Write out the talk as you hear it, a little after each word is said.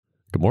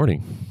Good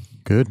morning.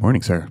 Good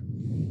morning, sir.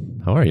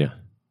 How are you?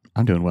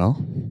 I'm doing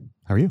well.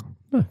 How are you?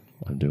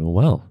 I'm doing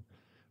well.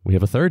 We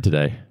have a third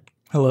today.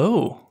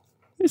 Hello.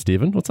 Hey,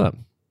 Steven. What's up?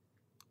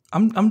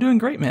 I'm doing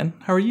great, man.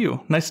 How are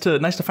you? Nice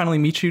to finally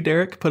meet you,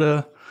 Derek. Put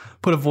a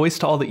voice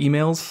to all the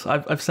emails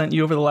I've sent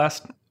you over the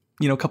last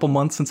couple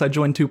months since I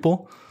joined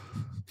Tuple.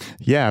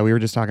 Yeah, we were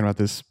just talking about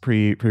this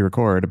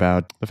pre-record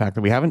about the fact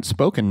that we haven't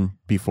spoken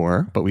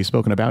before, but we've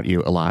spoken about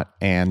you a lot,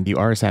 and you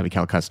are a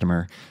SavvyCal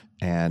customer,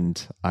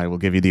 and I will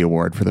give you the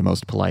award for the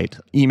most polite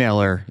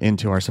emailer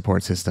into our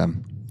support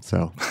system.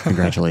 So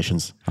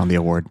congratulations on the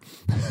award.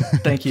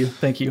 Thank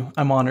you.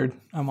 I'm honored.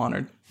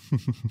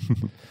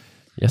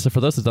 Yeah, so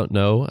for those that don't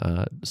know,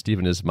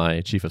 Steven is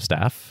my chief of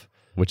staff,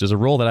 which is a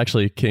role that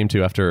actually came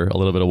to after a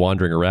little bit of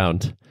wandering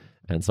around.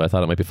 And so I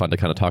thought it might be fun to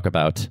kind of talk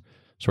about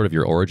sort of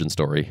your origin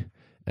story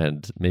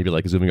and maybe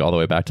like zooming all the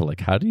way back to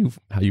like how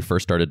you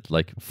first started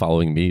like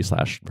following me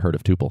 / heard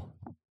of Tuple.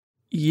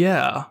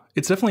 Yeah,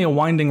 it's definitely a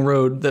winding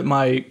road that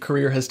my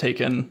career has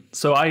taken.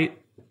 So I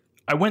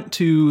went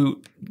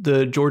to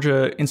the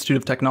Georgia Institute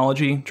of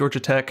Technology, Georgia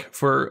Tech,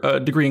 for a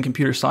degree in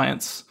computer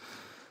science.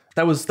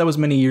 That was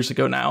many years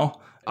ago now.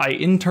 I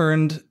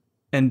interned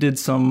and did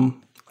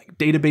some like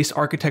database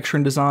architecture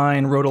and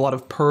design, wrote a lot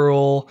of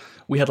Perl.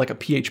 We had like a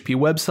PHP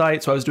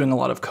website, so I was doing a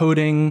lot of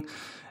coding.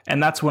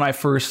 And that's when I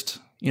first,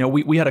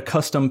 we had a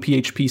custom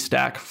PHP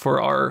stack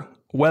for our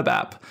web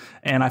app.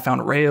 And I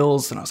found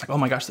Rails and I was like, oh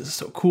my gosh, this is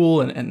so cool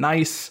and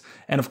nice.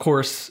 And of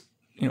course,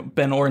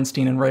 Ben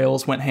Orenstein and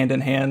Rails went hand in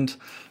hand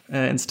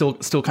and still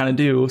kind of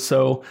do.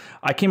 So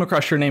I came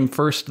across your name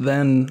first.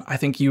 Then I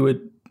think you had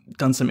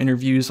done some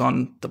interviews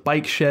on the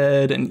Bike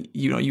Shed and,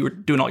 you were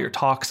doing all your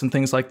talks and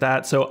things like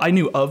that. So I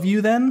knew of you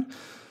then,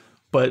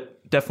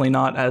 but definitely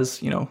not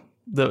as,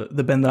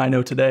 the Ben that I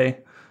know today.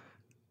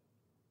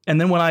 And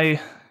then when I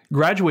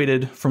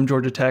graduated from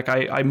Georgia Tech,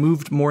 I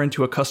moved more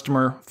into a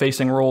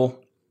customer-facing role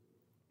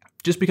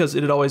just because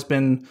it had always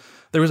been,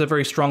 there was a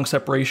very strong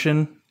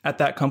separation at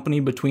that company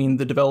between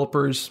the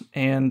developers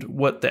and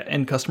what the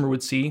end customer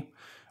would see.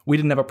 We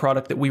didn't have a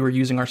product that we were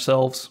using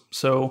ourselves,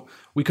 so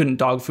we couldn't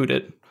dog food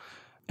it.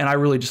 And I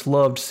really just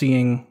loved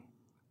seeing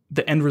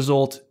the end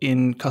result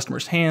in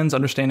customers' hands,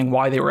 understanding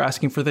why they were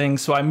asking for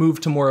things. So I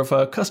moved to more of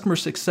a customer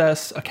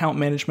success, account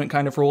management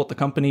kind of role at the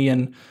company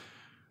and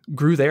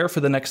grew there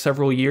for the next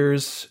several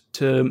years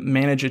to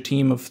manage a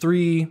team of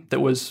 3 that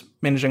was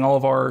managing all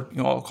of our,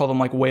 I'll call them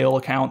like whale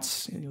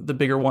accounts, the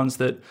bigger ones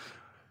that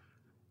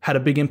had a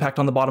big impact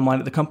on the bottom line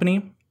at the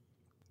company.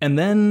 And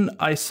then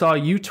I saw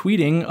you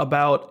tweeting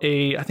about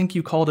I think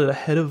you called it a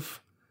head of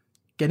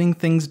getting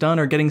things done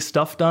or getting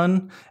stuff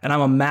done. And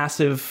I'm a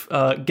massive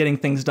getting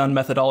things done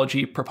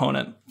methodology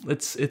proponent.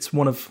 It's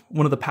one of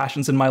the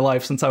passions in my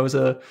life since I was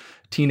a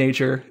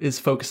teenager is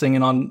focusing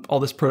in on all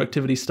this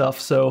productivity stuff.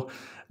 So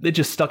it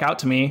just stuck out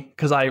to me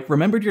because I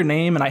remembered your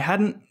name and I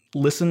hadn't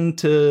listened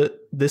to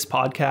this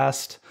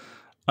podcast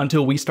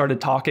until we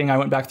started talking. I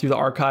went back through the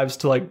archives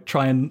to like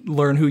try and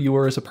learn who you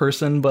were as a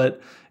person.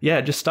 But yeah,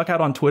 it just stuck out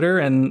on Twitter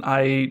and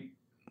I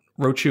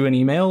wrote you an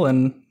email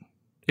and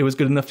it was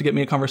good enough to get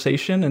me a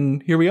conversation.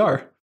 And here we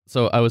are.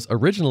 So I was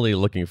originally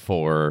looking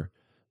for,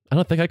 I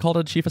don't think I called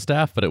it chief of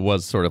staff, but it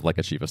was sort of like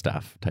a chief of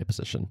staff type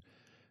position,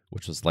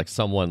 which was like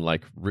someone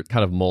like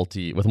kind of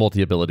with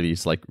multi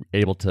abilities, like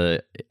able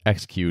to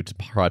execute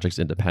projects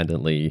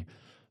independently,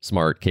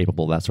 smart,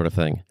 capable, that sort of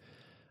thing.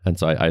 And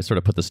so I sort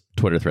of put this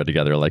Twitter thread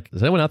together, like,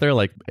 is anyone out there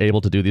like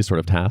able to do these sort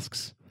of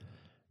tasks?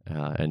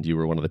 And you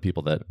were one of the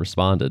people that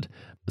responded.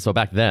 So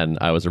back then,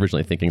 I was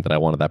originally thinking that I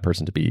wanted that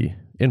person to be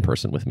in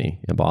person with me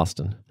in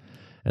Boston.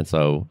 And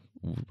so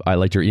I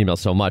liked your email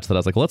so much that I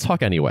was like, well, let's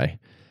talk anyway.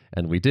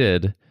 And we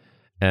did.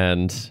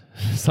 And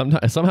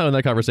somehow in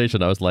that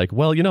conversation, I was like,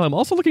 well, I'm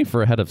also looking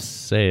for a head of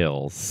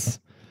sales.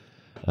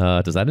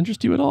 Does that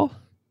interest you at all?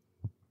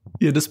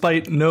 Yeah,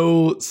 despite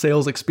no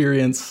sales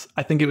experience,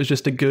 I think it was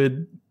just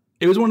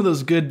it was one of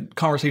those good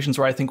conversations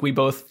where I think we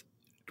both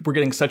were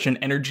getting such an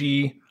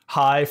energy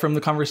high from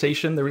the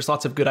conversation. There was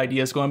lots of good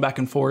ideas going back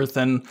and forth.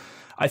 And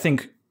I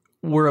think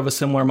we're of a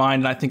similar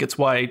mind. And I think it's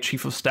why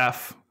chief of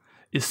staff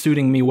is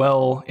suiting me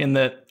well in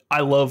that I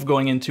love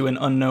going into an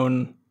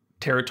unknown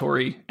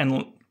territory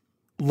and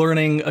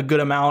learning a good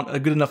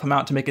enough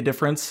amount to make a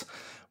difference,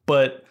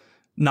 but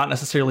not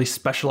necessarily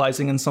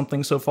specializing in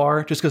something so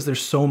far, just because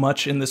there's so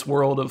much in this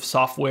world of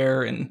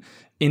software and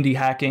indie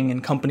hacking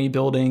and company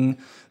building.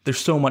 There's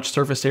so much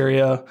surface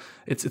area.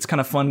 It's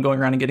kind of fun going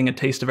around and getting a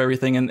taste of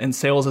everything. And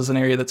sales is an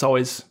area that's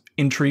always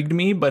intrigued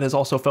me, but has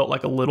also felt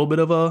like a little bit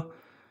of a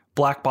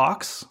black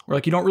box where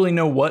like you don't really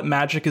know what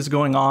magic is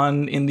going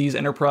on in these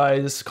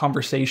enterprise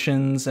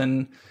conversations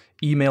and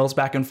emails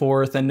back and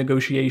forth and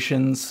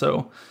negotiations.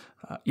 So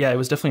yeah, it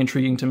was definitely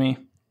intriguing to me.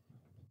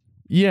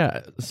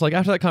 Yeah. So like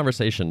after that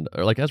conversation,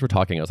 or like as we're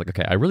talking, I was like,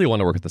 okay, I really want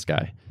to work with this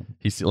guy.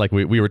 He's like,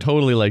 we were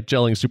totally like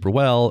gelling super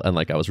well. And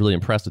like, I was really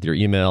impressed with your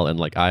email. And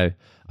like, I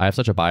have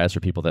such a bias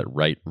for people that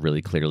write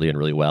really clearly and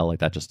really well. Like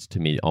that just to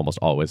me almost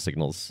always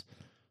signals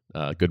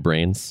good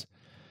brains.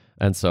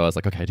 And so I was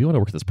like, okay, I do want to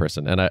work with this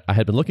person. And I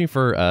had been looking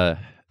for a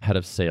head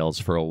of sales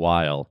for a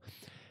while.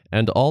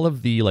 And all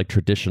of the like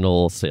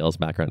traditional sales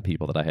background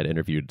people that I had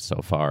interviewed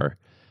so far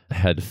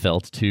had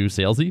felt too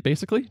salesy,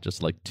 basically,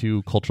 just like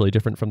too culturally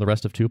different from the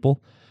rest of Tuple,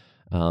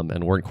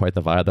 and weren't quite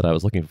the vibe that I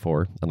was looking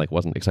for, and like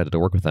wasn't excited to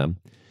work with them.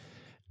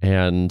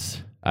 And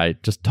I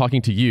just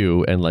talking to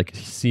you and like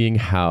seeing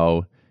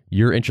how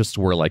your interests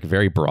were like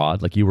very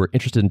broad, like you were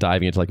interested in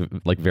diving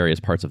into like various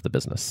parts of the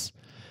business.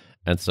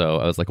 And so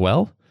I was like,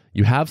 well,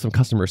 you have some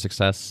customer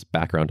success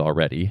background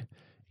already,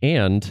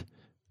 and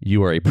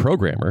you are a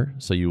programmer,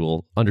 so you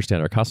will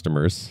understand our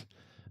customers,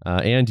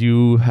 and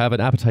you have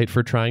an appetite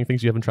for trying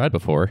things you haven't tried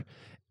before.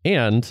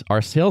 And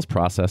our sales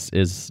process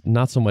is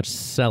not so much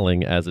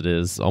selling as it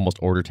is almost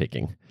order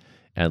taking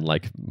and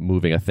like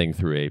moving a thing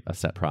through a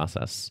set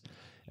process.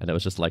 And it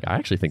was just like, I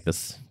actually think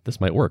this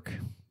might work.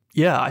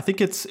 Yeah, I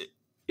think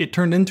it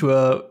turned into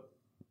a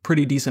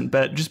pretty decent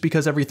bet just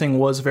because everything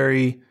was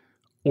very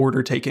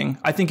order taking.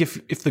 I think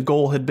if the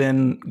goal had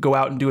been go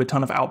out and do a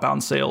ton of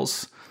outbound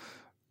sales,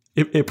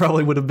 it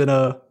probably would have been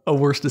a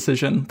worse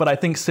decision. But I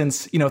think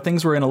since,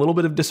 things were in a little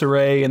bit of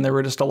disarray and there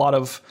were just a lot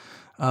of,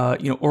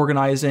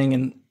 organizing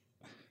and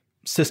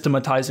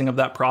systematizing of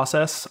that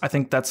process, I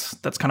think that's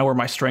kind of where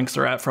my strengths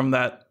are at from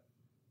that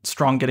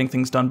strong getting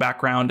things done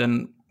background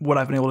and what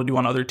I've been able to do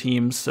on other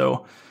teams.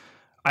 So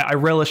I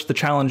relished the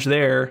challenge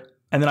there.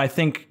 And then I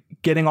think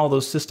getting all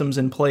those systems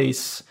in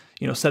place,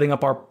 setting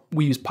up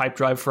we use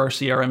Pipedrive for our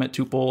CRM at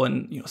Tuple,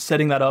 and,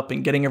 setting that up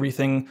and getting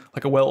everything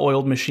like a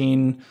well-oiled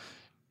machine,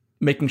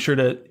 making sure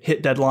to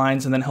hit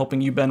deadlines, and then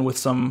helping you, Ben, with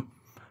some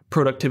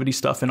productivity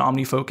stuff in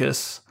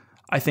OmniFocus.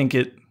 I think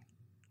it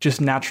just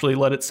naturally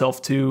led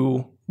itself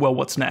to, well,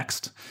 what's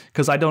next?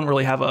 Because I don't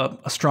really have a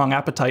strong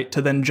appetite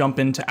to then jump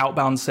into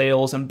outbound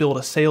sales and build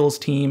a sales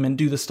team and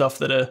do the stuff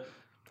that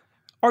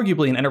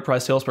arguably an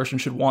enterprise salesperson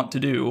should want to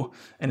do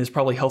and is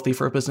probably healthy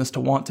for a business to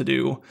want to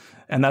do.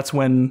 And that's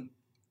when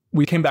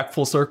we came back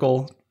full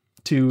circle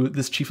to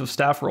this chief of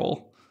staff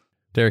role.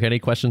 Derrick, any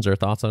questions or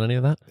thoughts on any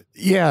of that?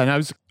 Yeah,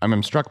 and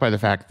I'm struck by the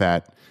fact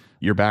that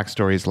your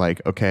backstory is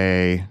like,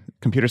 okay,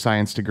 computer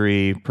science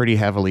degree, pretty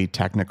heavily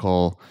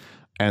technical,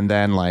 and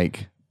then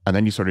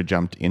you sort of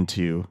jumped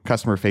into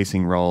customer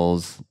facing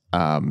roles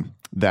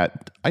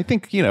that I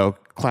think,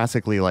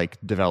 classically like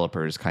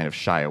developers kind of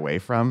shy away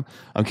from.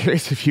 I'm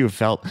curious if you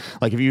felt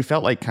like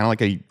kind of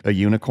like a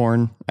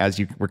unicorn as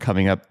you were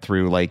coming up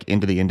through like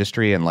into the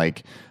industry, and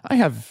like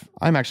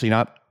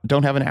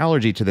don't have an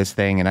allergy to this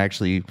thing and I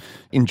actually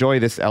enjoy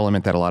this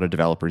element that a lot of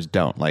developers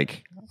don't.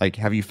 Like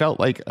have you felt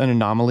like an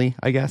anomaly,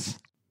 I guess?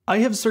 I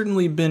have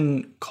certainly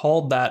been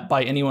called that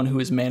by anyone who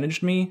has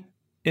managed me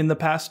in the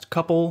past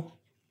couple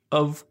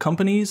of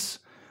companies,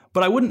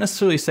 but I wouldn't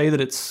necessarily say that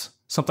it's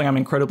something I'm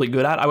incredibly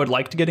good at. I would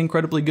like to get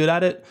incredibly good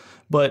at it,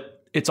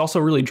 but it's also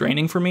really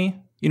draining for me.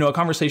 A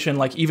conversation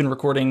like even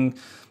recording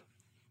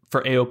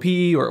for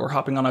AOP or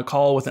hopping on a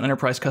call with an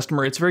enterprise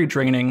customer, it's very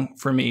draining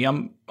for me.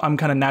 I'm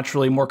kind of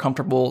naturally more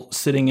comfortable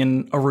sitting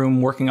in a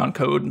room working on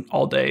code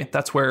all day.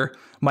 That's where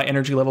my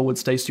energy level would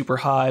stay super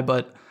high.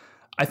 But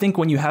I think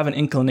when you have an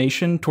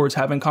inclination towards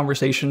having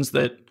conversations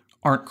that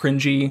aren't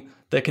cringy,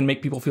 that can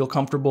make people feel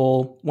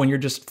comfortable, when you're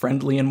just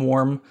friendly and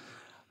warm,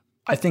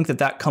 I think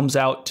that comes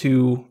out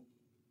to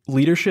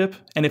leadership.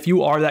 And if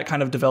you are that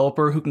kind of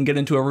developer who can get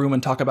into a room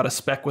and talk about a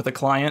spec with a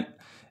client,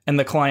 and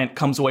the client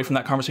comes away from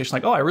that conversation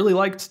like, oh, I really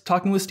liked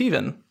talking with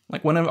Steven.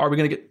 Like, when are we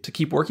going to get to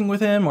keep working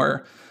with him?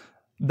 Or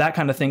that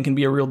kind of thing can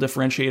be a real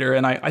differentiator.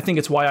 And I think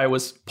it's why I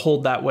was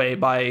pulled that way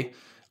by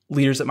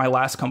leaders at my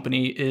last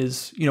company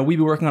is, we'd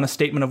be working on a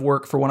statement of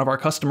work for one of our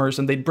customers,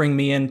 and they'd bring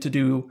me in to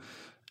do,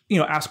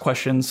 ask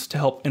questions to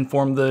help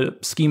inform the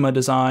schema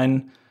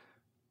design.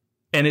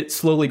 And it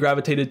slowly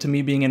gravitated to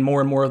me being in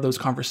more and more of those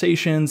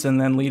conversations,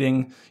 and then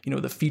leading,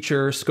 the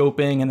feature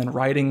scoping, and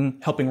then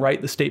helping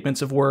write the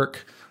statements of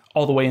work,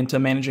 all the way into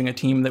managing a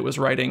team that was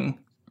writing,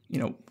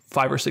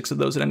 5 or 6 of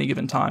those at any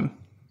given time.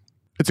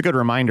 It's a good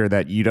reminder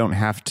that you don't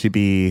have to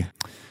be,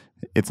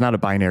 it's not a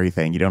binary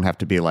thing. You don't have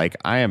to be like,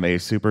 I am a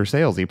super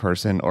salesy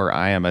person or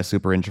I am a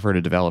super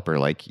introverted developer.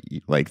 Like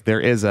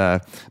there's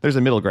a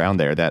middle ground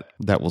there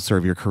that will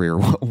serve your career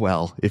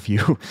well if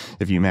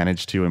you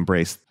manage to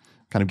embrace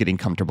kind of getting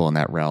comfortable in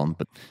that realm,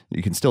 but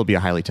you can still be a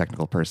highly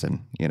technical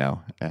person,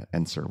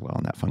 and serve well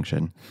in that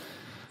function.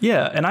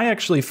 Yeah. And I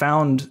actually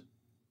found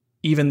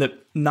even that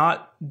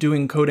not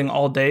doing coding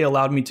all day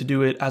allowed me to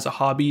do it as a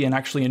hobby and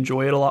actually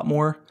enjoy it a lot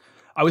more.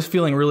 I was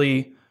feeling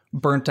really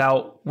burnt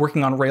out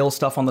working on Rails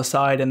stuff on the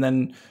side, and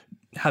then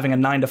having a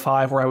 9 to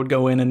 5 where I would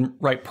go in and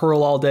write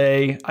Perl all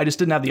day. I just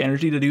didn't have the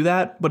energy to do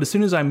that. But as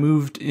soon as I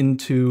moved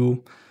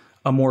into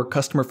a more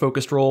customer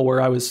focused role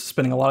where I was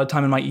spending a lot of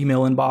time in my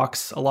email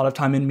inbox, a lot of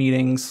time in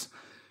meetings,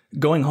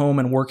 going home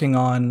and working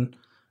on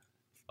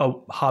a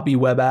hobby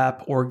web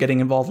app or getting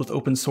involved with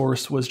open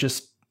source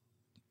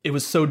it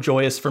was so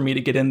joyous for me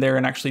to get in there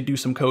and actually do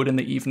some code in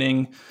the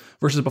evening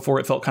versus before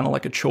it felt kind of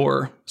like a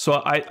chore.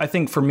 So I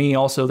think for me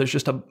also, there's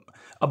just a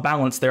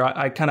balance there.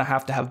 I kind of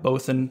have to have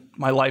both in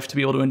my life to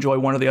be able to enjoy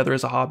one or the other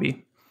as a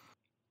hobby.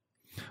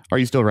 Are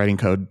you still writing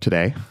code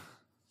today?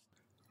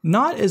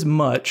 Not as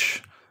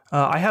much.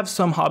 I have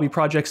some hobby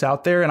projects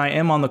out there, and I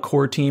am on the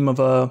core team of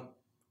a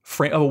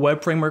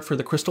web framework for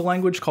the Crystal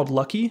language called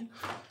Lucky.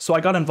 So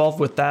I got involved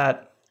with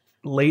that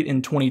late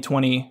in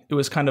 2020. It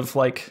was kind of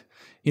like,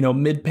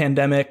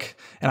 mid-pandemic,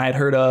 and I had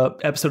heard a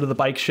episode of The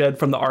Bike Shed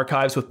from the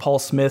archives with Paul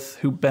Smith,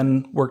 who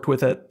Ben worked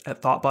with at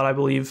Thoughtbot, I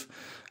believe.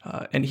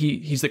 And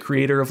he's the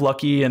creator of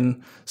Lucky.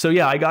 And so,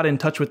 yeah, I got in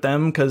touch with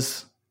them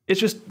because it's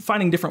just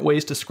finding different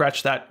ways to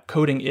scratch that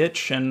coding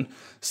itch, and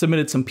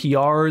submitted some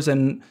PRs.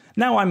 And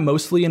now I'm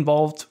mostly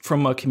involved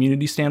from a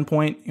community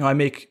standpoint. I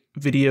make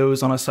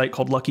videos on a site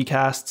called Lucky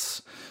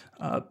Casts,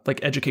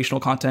 like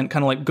educational content,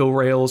 kind of like Go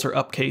Rails or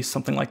Upcase,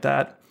 something like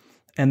that.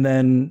 And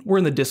then we're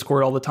in the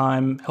Discord all the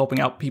time, helping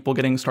out people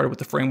getting started with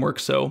the framework.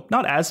 So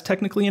not as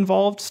technically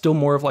involved, still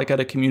more of like at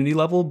a community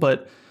level,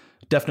 but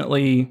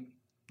definitely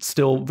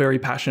still very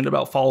passionate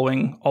about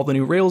following all the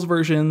new Rails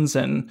versions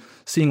and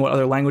seeing what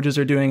other languages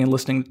are doing and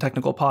listening to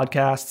technical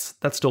podcasts.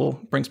 That still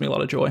brings me a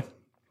lot of joy.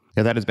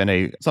 Yeah, that has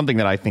been something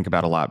that I think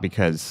about a lot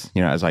because,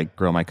 as I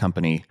grow my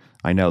company,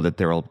 I know that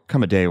there will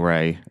come a day where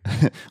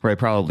I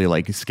probably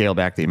like scale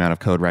back the amount of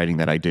code writing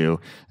that I do.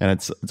 And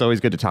it's always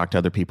good to talk to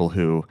other people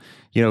who,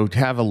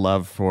 have a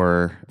love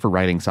for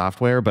writing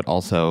software, but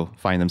also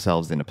find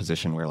themselves in a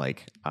position where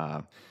like,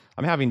 I'm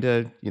having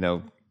to,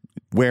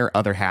 wear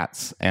other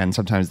hats. And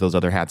sometimes those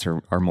other hats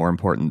are more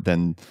important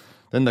than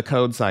the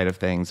code side of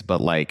things.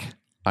 But like,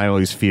 I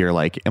always fear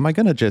like, am I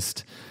going to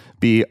just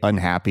be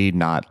unhappy,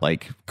 not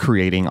like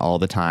creating all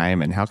the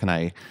time? And how can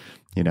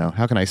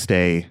I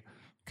stay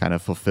kind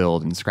of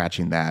fulfilled and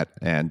scratching that?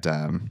 And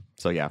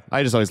so, yeah,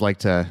 I just always like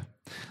to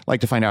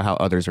find out how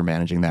others are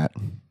managing that.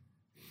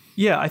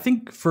 Yeah, I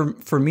think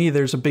for me,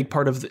 there's a big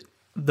part of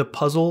the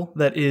puzzle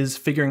that is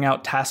figuring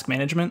out task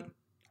management.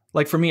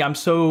 Like for me, I'm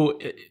so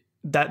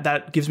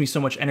that gives me so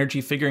much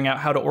energy figuring out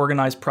how to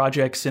organize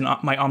projects in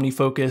my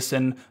OmniFocus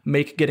and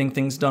make getting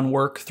things done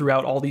work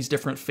throughout all these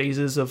different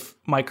phases of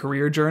my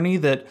career journey,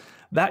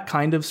 that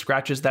kind of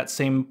scratches that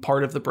same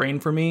part of the brain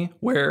for me,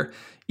 where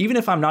even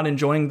if I'm not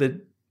enjoying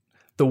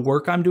the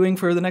work I'm doing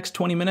for the next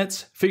 20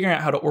 minutes, figuring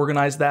out how to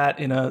organize that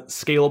in a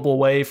scalable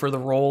way for the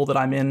role that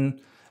I'm in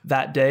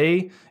that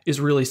day is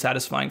really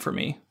satisfying for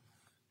me.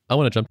 I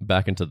want to jump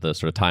back into the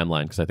sort of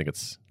timeline because I think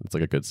it's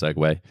like a good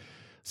segue.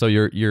 So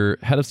you're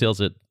head of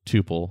sales at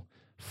Tuple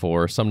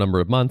for some number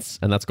of months,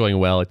 and that's going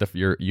well. Like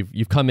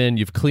you've come in,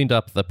 you've cleaned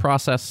up the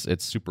process.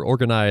 It's super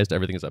organized.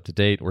 Everything is up to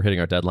date. We're hitting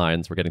our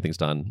deadlines. We're getting things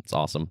done. It's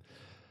awesome.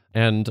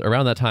 And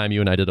around that time,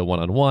 you and I did a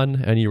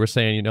one-on-one, and you were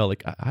saying,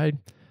 like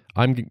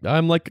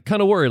I'm like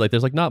kind of worried. Like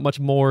there's like not much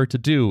more to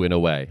do in a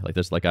way. Like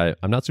there's like I'm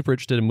not super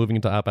interested in moving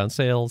into outbound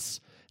sales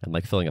and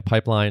like filling a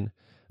pipeline,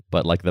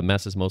 but like the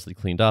mess is mostly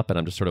cleaned up, and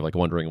I'm just sort of like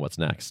wondering what's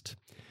next.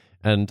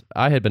 And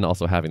I had been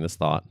also having this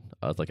thought,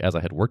 like as I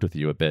had worked with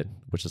you a bit,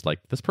 which is like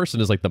this person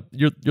is like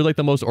you're like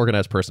the most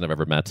organized person I've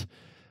ever met,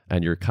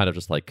 and you're kind of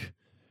just like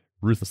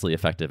ruthlessly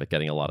effective at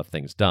getting a lot of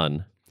things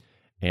done,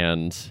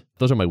 and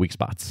those are my weak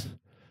spots.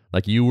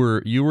 Like you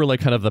were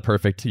like kind of the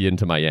perfect yin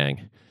to my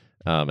yang,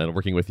 and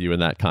working with you in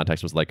that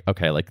context was like,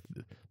 okay, like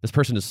this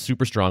person is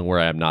super strong where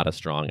I am not as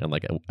strong, and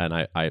like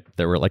I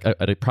there were like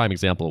a prime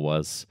example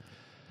was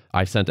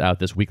I sent out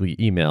this weekly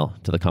email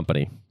to the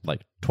company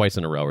like twice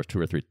in a row or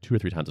two or three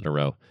times in a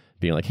row,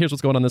 being like, here's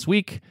what's going on this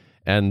week.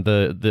 And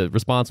the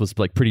response was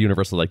like pretty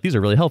universal, like, these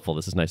are really helpful.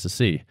 This is nice to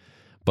see.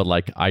 But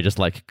like, I just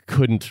like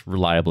couldn't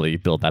reliably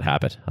build that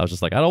habit. I was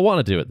just like, I don't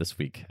want to do it this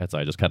week. And so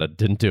I just kind of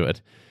didn't do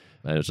it.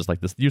 And it was just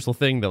like this useful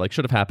thing that like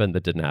should have happened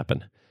that didn't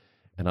happen.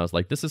 And I was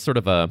like, that's sort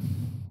of a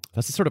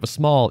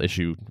small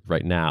issue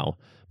right now,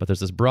 but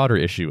there's this broader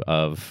issue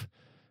of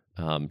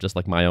just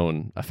like my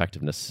own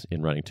effectiveness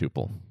in running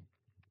Tuple.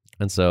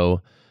 And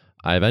so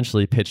I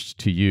eventually pitched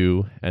to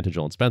you and to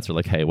Joel and Spencer,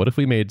 like, hey, what if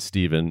we made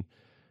Steven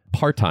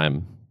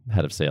part-time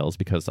head of sales?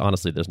 Because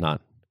honestly, there's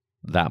not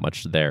that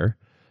much there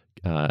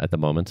at the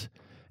moment,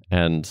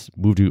 and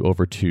moved you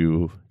over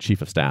to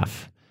chief of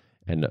staff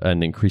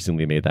and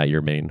increasingly made that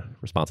your main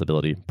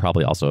responsibility,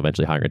 probably also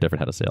eventually hiring a different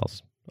head of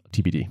sales,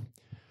 TBD.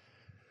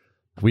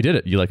 We did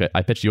it.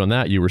 I pitched you on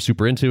that. You were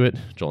super into it.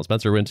 Joel and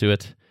Spencer were into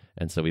it.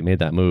 And so we made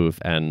that move.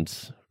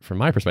 And from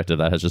my perspective,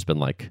 that has just been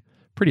like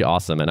pretty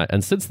awesome.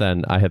 And since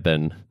then, I've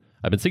been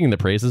singing the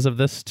praises of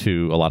this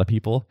to a lot of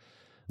people,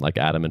 like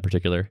Adam in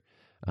particular,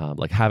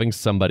 like having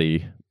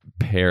somebody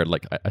paired,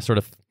 like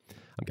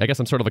I guess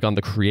I'm sort of like on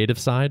the creative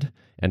side,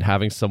 and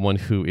having someone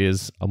who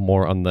is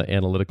more on the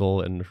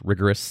analytical and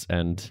rigorous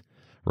and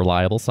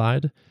reliable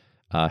side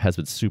has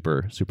been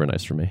super, super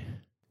nice for me.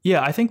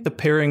 Yeah, I think the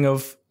pairing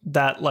of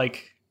that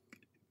like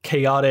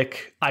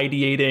chaotic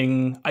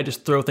ideating, I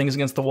just throw things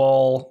against the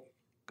wall,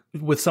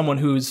 with someone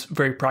who's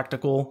very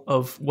practical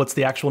of what's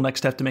the actual next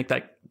step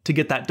to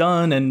get that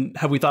done, and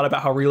have we thought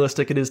about how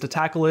realistic it is to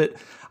tackle it?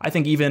 I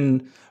think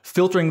even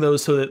filtering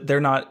those so that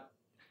they're not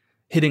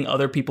hitting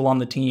other people on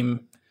the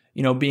team,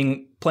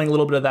 playing a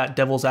little bit of that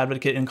devil's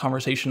advocate in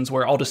conversations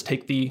where I'll just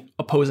take the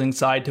opposing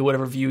side to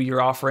whatever view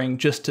you're offering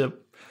just to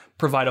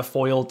provide a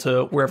foil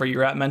to wherever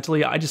you're at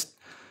mentally.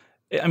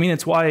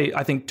 It's why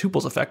I think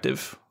Tuple's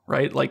effective,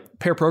 right? Like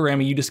pair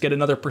programming, you just get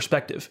another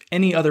perspective.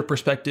 Any other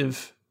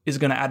perspective is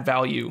going to add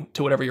value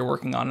to whatever you're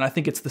working on. And I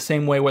think it's the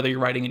same way whether you're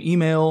writing an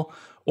email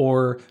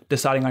or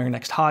deciding on your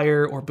next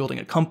hire or building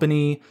a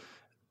company.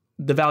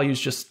 The value is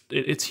just,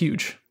 it's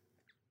huge.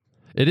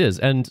 It is.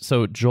 And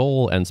so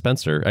Joel and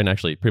Spencer, and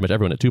actually pretty much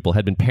everyone at Tuple,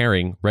 had been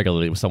pairing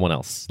regularly with someone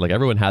else. Like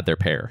everyone had their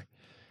pair.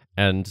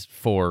 And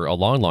for a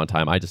long, long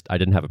time, I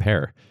didn't have a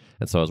pair.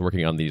 And so I was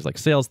working on these like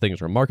sales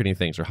things or marketing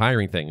things or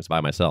hiring things by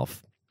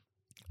myself.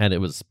 And it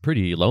was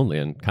pretty lonely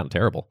and kind of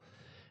terrible.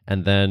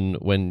 And then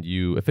when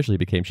you officially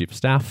became chief of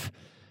staff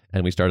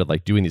and we started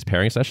like doing these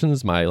pairing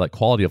sessions, my like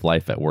quality of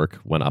life at work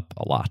went up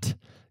a lot.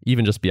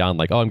 Even just beyond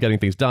like, oh, I'm getting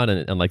things done.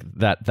 And like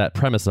that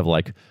premise of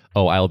like,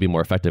 oh, I'll be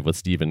more effective with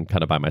Steven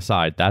kind of by my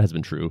side. That has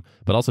been true.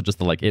 But also just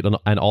the like,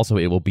 and also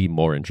it will be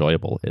more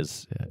enjoyable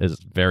is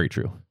very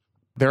true.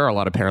 There are a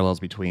lot of parallels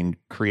between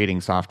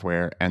creating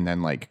software and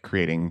then like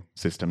creating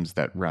systems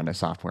that run a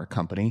software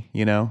company,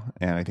 you know?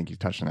 And I think you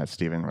touched on that,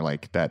 Steven, where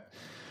like that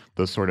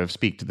those sort of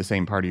speak to the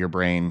same part of your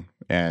brain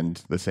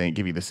and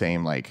give you the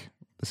same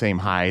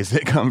highs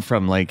that come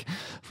from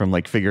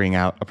figuring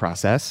out a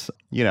process,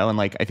 you know? And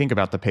like I think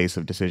about the pace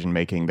of decision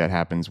making that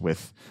happens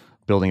with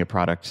building a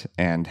product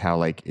and how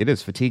like it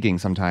is fatiguing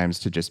sometimes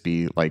to just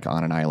be like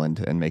on an island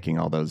and making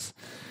all those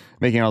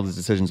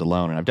decisions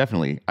alone. And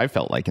I've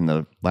felt like in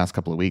the last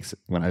couple of weeks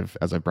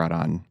as I've brought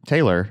on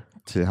Taylor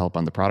to help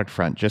on the product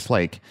front, just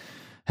like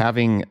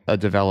having a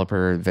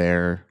developer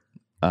there,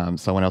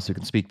 someone else who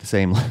can speak the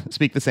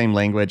same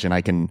language, and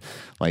I can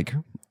like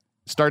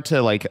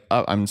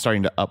I'm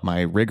starting to up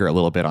my rigor a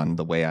little bit on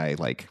the way I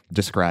like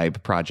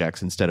describe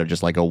projects instead of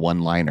just like a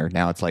one-liner.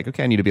 Now it's like,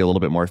 okay, I need to be a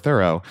little bit more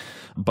thorough,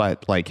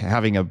 but like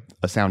having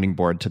a sounding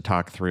board to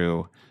talk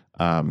through,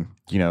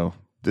 you know,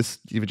 this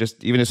even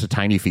just a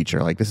tiny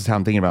feature, like this is how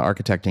I'm thinking about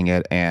architecting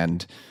it,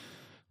 and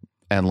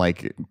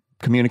like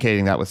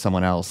communicating that with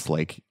someone else,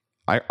 like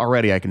I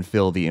can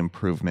feel the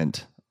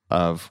improvement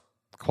of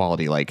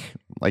quality. Like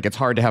it's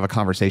hard to have a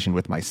conversation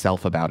with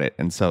myself about it,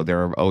 and so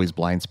there are always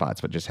blind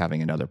spots, but just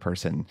having another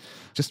person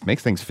just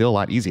makes things feel a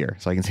lot easier.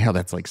 So I can see how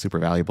that's like super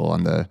valuable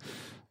on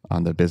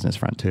the business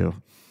front too.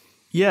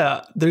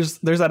 Yeah, there's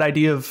that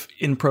idea of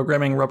in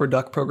programming, rubber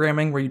duck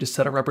programming, where you just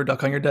set a rubber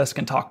duck on your desk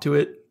and talk to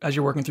it as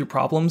you're working through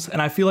problems.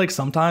 And I feel like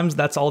sometimes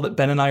that's all that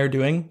Ben and I are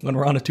doing when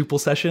we're on a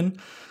Tuple session,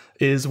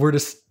 is we're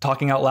just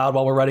talking out loud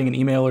while we're writing an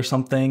email or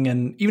something.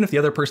 And even if the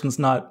other person's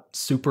not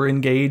super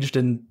engaged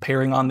and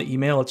pairing on the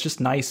email, it's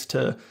just nice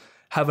to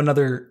have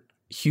another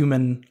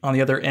human on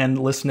the other end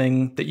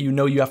listening that you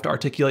know you have to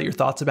articulate your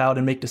thoughts about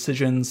and make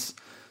decisions.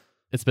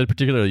 It's been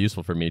particularly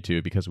useful for me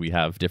too, because we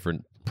have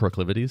different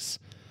proclivities.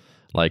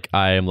 Like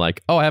I am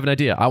like, oh, I have an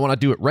idea. I want to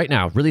do it right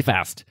now, really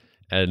fast.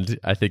 And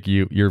I think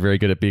you're very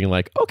good at being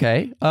like,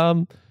 okay,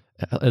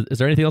 is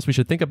there anything else we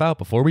should think about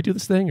before we do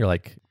this thing? You're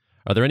like,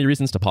 are there any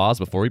reasons to pause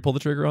before we pull the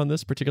trigger on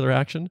this particular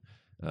action?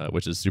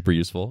 Which is super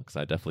useful because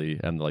I definitely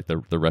am like the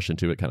rush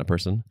into it kind of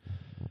person.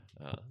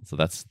 So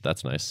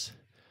that's nice.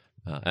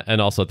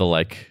 And also the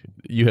like,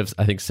 you have,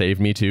 I think,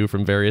 saved me too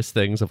from various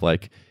things of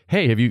like,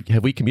 hey,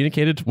 have we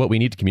communicated what we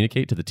need to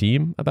communicate to the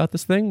team about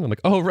this thing? I'm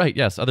like, oh, right.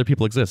 Yes. Other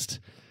people exist.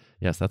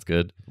 Yes, that's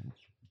good.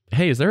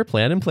 Hey, is there a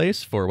plan in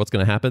place for what's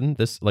going to happen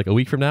this like a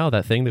week from now?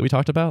 That thing that we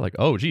talked about? Like,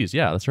 oh, geez,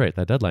 yeah, that's right.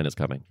 That deadline is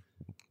coming.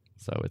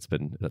 So it's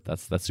been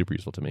that's super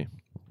useful to me.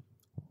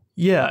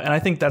 Yeah, and I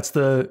think that's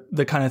the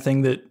kind of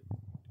thing that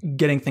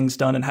getting things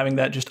done and having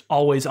that just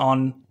always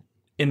on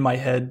in my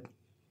head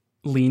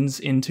leans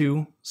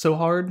into so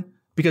hard,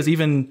 because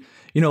even,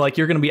 you know, like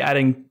you're going to be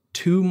adding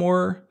 2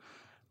 more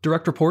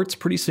direct reports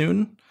pretty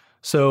soon.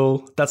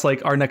 So that's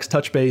like our next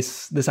touch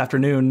base this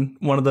afternoon.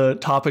 One of the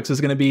topics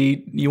is going to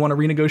be, you want to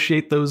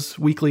renegotiate those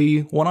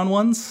weekly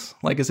one-on-ones?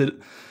 Like, is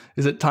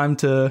it time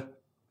to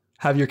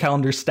have your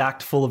calendar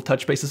stacked full of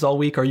touch bases all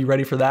week? Are you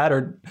ready for that?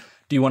 Or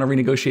do you want to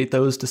renegotiate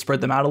those to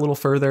spread them out a little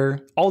further?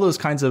 All those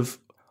kinds of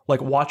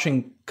like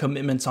watching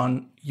commitments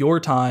on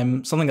your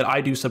time, something that I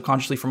do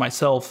subconsciously for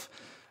myself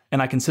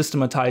and I can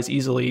systematize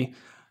easily,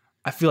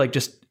 I feel like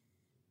just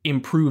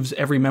improves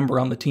every member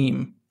on the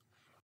team.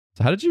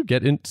 So how did you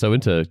get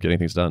into getting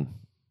things done?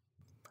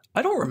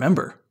 I don't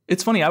remember.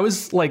 It's funny. I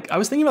was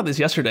thinking about this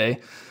yesterday,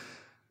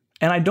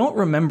 and I don't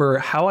remember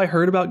how I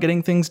heard about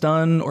getting things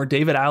done, or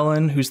David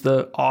Allen, who's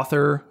the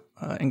author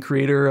and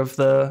creator of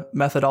the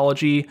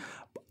methodology.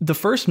 The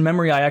first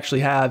memory I actually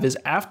have is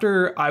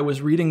after I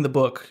was reading the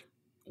book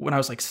when I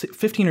was like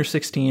 15 or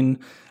 16,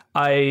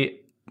 I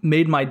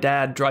made my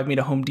dad drive me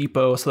to Home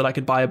Depot so that I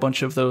could buy a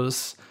bunch of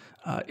those.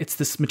 It's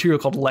this material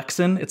called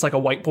Lexan. It's like a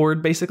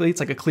whiteboard, basically. It's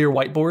like a clear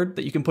whiteboard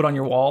that you can put on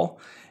your wall.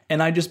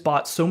 And I just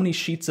bought so many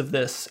sheets of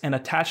this and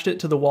attached it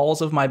to the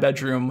walls of my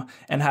bedroom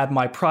and had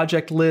my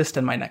project list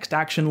and my next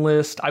action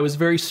list. I was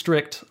very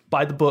strict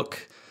by the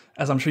book,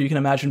 as I'm sure you can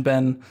imagine,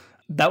 Ben.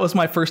 That was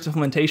my first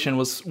implementation,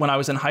 was when I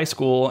was in high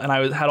school, and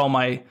I had all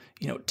my,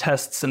 you know,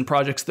 tests and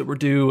projects that were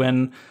due.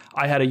 And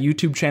I had a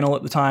YouTube channel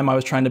at the time I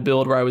was trying to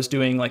build where I was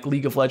doing like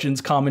League of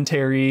Legends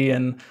commentary.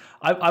 And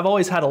I've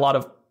always had a lot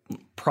of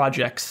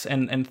projects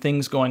and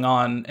things going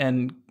on,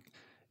 and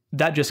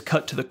that just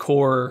cut to the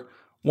core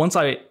once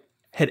I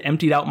had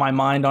emptied out my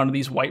mind onto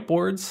these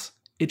whiteboards,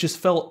 it just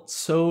felt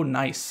so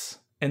nice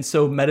and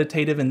so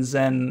meditative and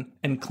zen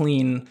and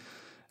clean.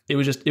 It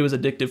was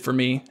addictive for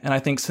me. And I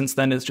think since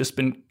then it's just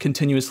been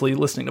continuously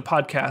listening to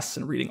podcasts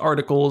and reading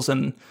articles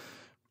and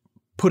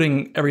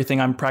putting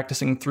everything I'm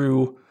practicing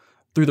through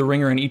the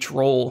ringer in each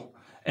role.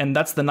 And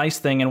that's the nice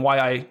thing, and why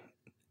I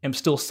am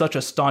still such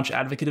a staunch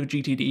advocate of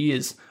GTD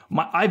is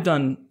I've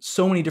done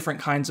so many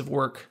different kinds of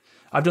work.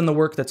 I've done the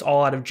work that's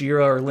all out of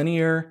Jira or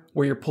Linear,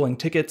 where you're pulling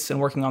tickets and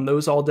working on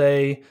those all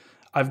day.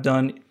 I've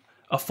done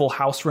a full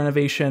house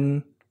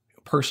renovation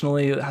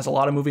personally. It has a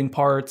lot of moving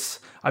parts.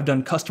 I've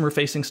done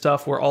customer-facing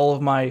stuff where all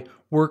of my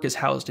work is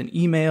housed in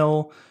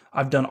email.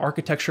 I've done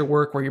architecture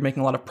work where you're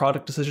making a lot of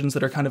product decisions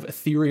that are kind of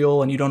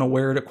ethereal and you don't know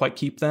where to quite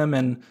keep them.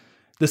 And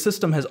the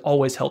system has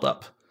always held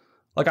up.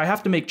 Like, I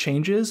have to make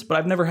changes, but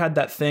I've never had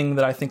that thing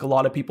that I think a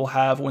lot of people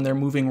have when they're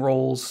moving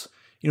roles.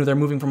 You know, they're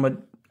moving from a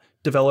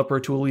developer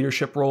to a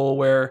leadership role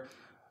where,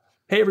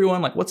 hey,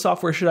 everyone, like, what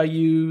software should I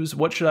use?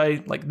 What should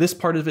I, like, this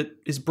part of it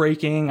is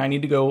breaking. I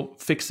need to go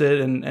fix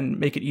it and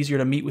make it easier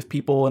to meet with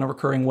people in a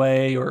recurring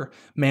way or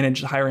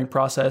manage the hiring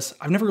process.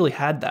 I've never really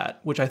had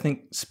that, which I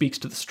think speaks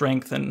to the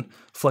strength and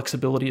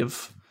flexibility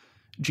of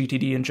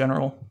GTD in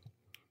general.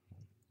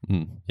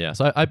 Yeah,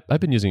 so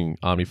I've been using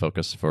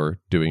OmniFocus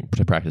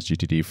to practice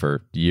GTD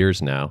for years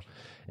now,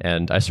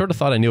 and I sort of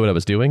thought I knew what I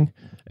was doing.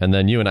 And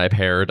then you and I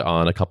paired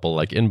on a couple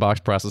like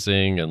inbox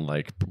processing and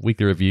like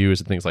weekly reviews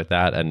and things like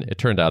that, and it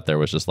turned out there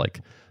was just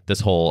like this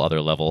whole other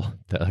level,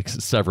 like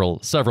several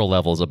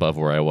levels above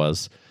where I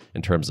was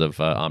in terms of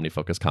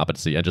OmniFocus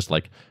competency and just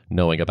like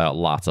knowing about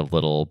lots of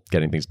little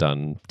getting things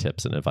done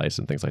tips and advice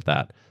and things like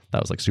that.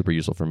 That was like super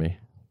useful for me.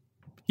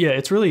 Yeah,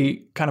 it's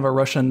really kind of a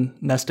Russian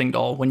nesting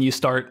doll when you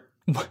start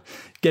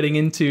getting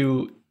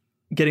into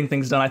getting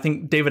things done. I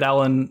think David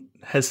Allen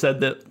has said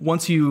that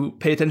once you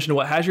pay attention to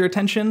what has your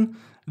attention,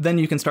 then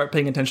you can start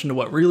paying attention to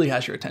what really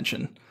has your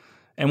attention.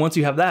 And once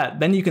you have that,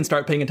 then you can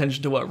start paying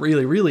attention to what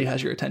really, really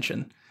has your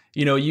attention.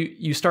 You know,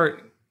 you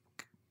start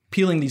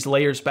peeling these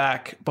layers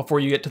back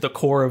before you get to the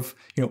core of,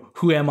 you know,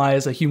 who am I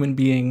as a human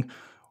being?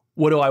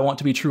 What do I want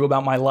to be true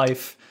about my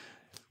life?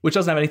 Which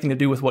doesn't have anything to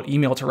do with what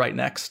email to write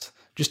next,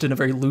 just in a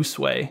very loose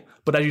way.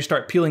 But as you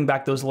start peeling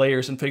back those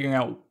layers and figuring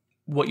out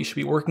what you should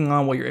be working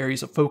on, what your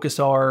areas of focus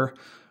are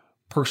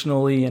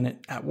personally and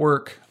at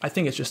work, I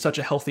think it's just such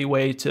a healthy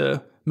way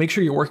to make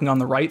sure you're working on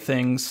the right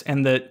things,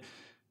 and that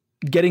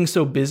getting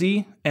so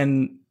busy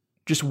and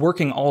just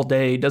working all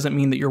day doesn't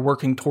mean that you're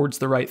working towards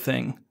the right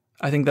thing.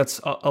 I think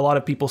that's a lot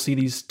of people see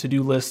these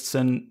to-do lists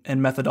and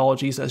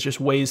methodologies as just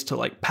ways to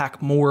like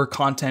pack more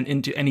content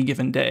into any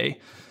given day.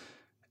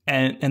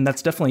 And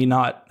that's definitely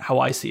not how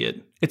I see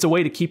it. It's a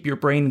way to keep your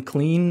brain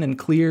clean and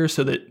clear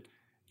so that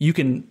you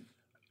can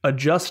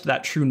adjust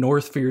that true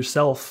north for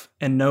yourself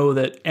and know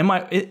that,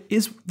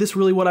 is this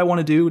really what I want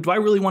to do? Do I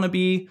really want to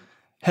be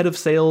head of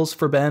sales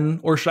for Ben?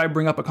 Or should I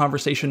bring up a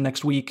conversation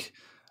next week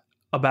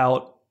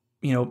about,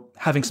 you know,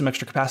 having some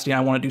extra capacity and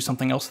I want to do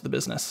something else with the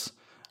business,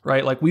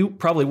 right? Like, we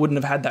probably wouldn't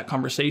have had that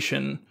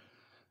conversation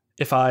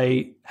if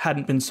I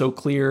hadn't been so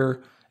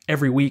clear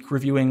every week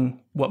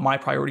reviewing what my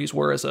priorities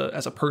were as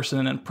a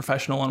person and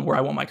professional and where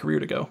I want my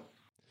career to go.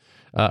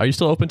 Are you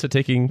still open to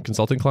taking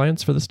consulting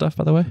clients for this stuff,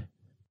 by the way?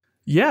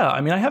 Yeah, I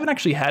mean, I haven't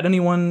actually had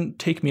anyone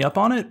take me up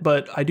on it,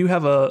 but I do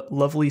have a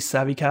lovely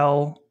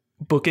SavvyCal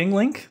booking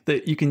link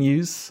that you can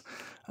use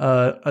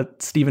at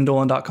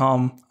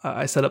stephendolan.com.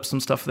 I set up some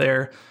stuff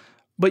there.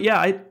 But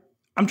yeah,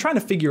 I'm trying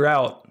to figure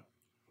out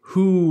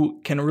who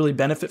can really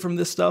benefit from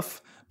this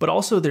stuff, but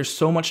also there's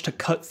so much to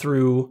cut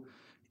through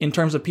in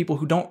terms of people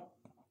who don't,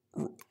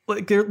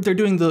 like, they're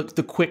doing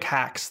the quick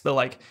hacks. They're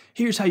like,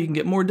 here's how you can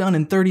get more done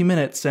in 30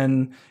 minutes.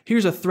 And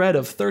here's a thread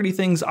of 30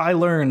 things I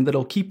learned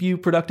that'll keep you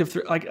productive.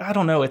 Like, I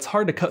don't know. It's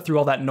hard to cut through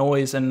all that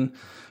noise and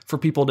for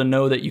people to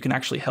know that you can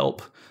actually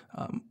help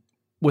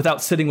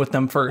without sitting with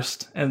them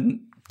first and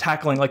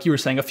tackling, like you were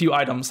saying, a few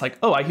items like,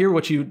 oh, I hear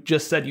what you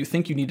just said you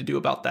think you need to do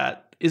about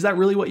that. Is that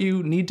really what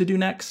you need to do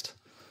next?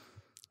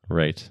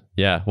 Right.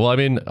 Yeah. Well, I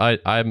mean,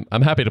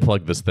 I'm happy to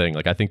plug this thing.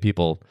 Like, I think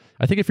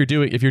if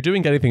you're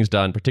doing getting things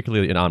done,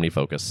 particularly in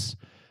OmniFocus,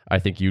 I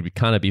think you'd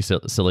kind of be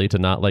silly to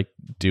not like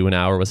do an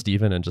hour with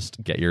Stephen and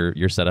just get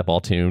your setup all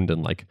tuned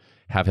and like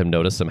have him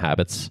notice some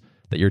habits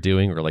that you're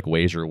doing or like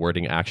ways you're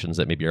wording actions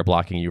that maybe are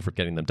blocking you from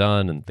getting them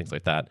done and things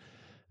like that.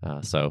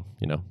 So,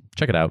 you know,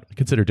 check it out.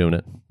 Consider doing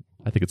it.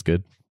 I think it's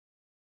good.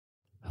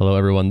 Hello,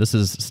 everyone. This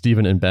is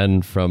Stephen and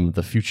Ben from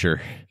the future.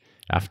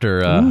 After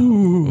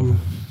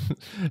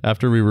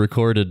we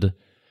recorded,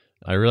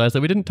 I realized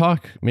that we didn't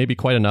talk maybe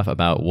quite enough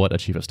about what a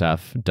chief of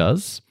staff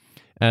does.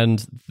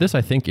 And this,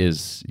 I think,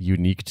 is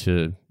unique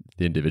to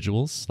the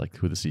individuals, like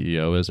who the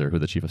CEO is or who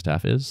the chief of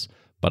staff is.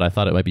 But I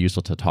thought it might be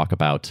useful to talk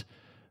about,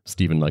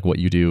 Stephen, like what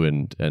you do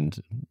and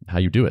how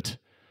you do it,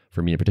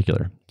 for me in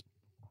particular.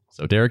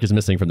 So Derrick is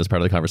missing from this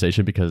part of the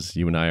conversation because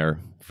you and I are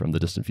from the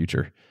distant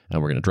future.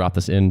 And we're going to drop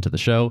this into the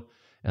show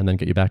and then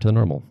get you back to the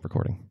normal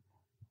recording.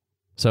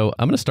 So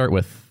I'm going to start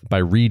by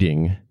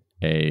reading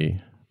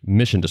a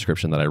mission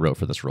description that I wrote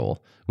for this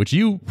role, which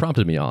you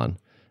prompted me on.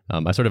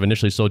 I sort of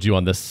initially sold you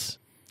on this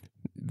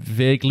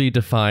vaguely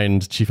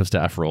defined chief of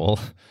staff role.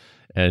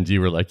 And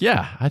you were like,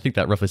 yeah, I think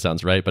that roughly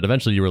sounds right. But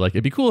eventually you were like,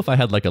 it'd be cool if I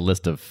had like a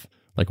list of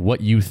like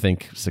what you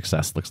think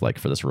success looks like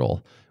for this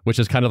role, which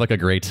is kind of like a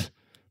great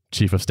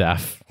chief of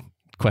staff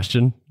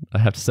question, I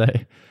have to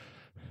say.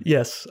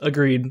 Yes,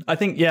 agreed. I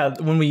think, yeah,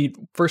 when we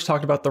first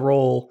talked about the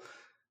role,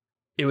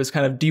 it was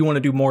kind of, do you want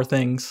to do more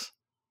things?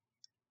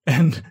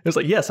 And it was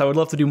like, yes, I would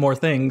love to do more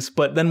things.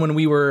 But then when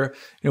we were,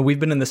 we've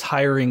been in this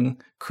hiring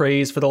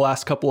craze for the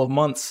last couple of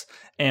months.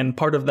 And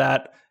part of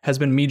that has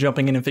been me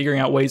jumping in and figuring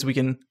out ways we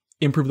can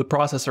improve the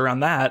process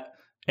around that.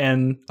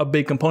 And a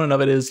big component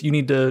of it is you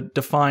need to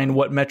define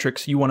what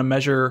metrics you want to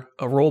measure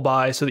a role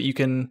by so that you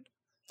can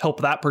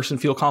help that person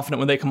feel confident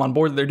when they come on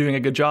board that they're doing a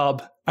good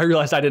job. I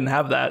realized I didn't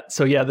have that.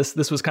 So yeah,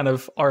 this was kind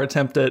of our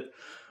attempt at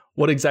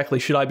what exactly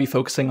should I be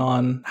focusing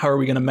on? How are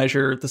we going to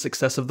measure the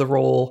success of the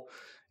role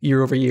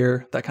year over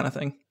year? That kind of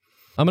thing.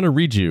 I'm going to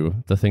read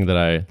you the thing that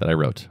I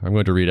wrote. I'm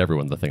going to read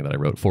everyone the thing that I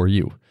wrote for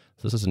you.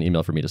 So this is an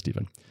email from me to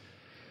Stephen.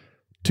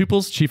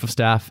 Tuple's chief of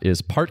staff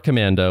is part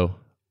commando,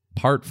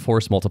 part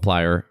force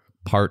multiplier,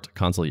 part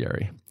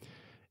consigliere.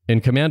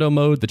 In commando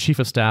mode, the chief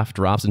of staff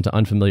drops into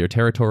unfamiliar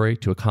territory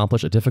to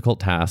accomplish a difficult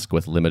task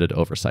with limited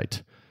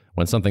oversight.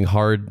 When something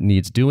hard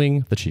needs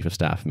doing, the chief of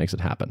staff makes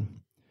it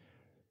happen.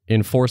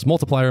 In force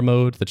multiplier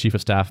mode, the chief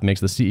of staff makes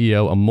the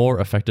CEO a more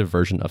effective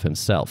version of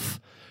himself.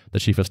 The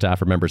chief of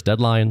staff remembers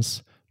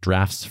deadlines,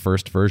 drafts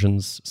first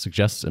versions,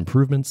 suggests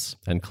improvements,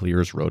 and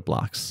clears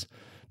roadblocks.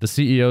 The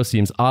CEO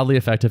seems oddly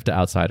effective to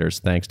outsiders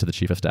thanks to the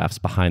chief of staff's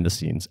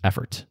behind-the-scenes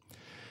effort.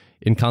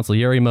 In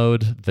consigliere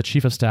mode, the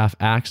chief of staff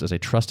acts as a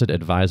trusted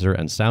advisor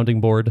and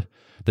sounding board.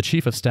 The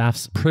chief of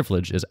staff's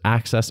privilege is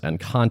access and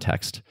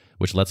context,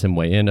 which lets him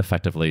weigh in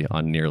effectively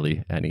on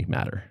nearly any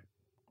matter.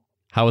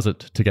 How was it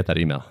to get that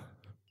email?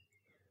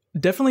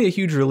 Definitely a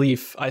huge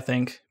relief, I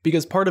think,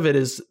 because part of it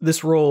is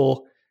this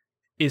role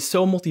is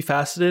so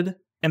multifaceted,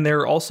 and there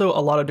are also a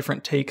lot of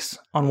different takes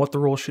on what the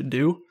role should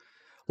do.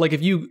 Like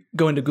if you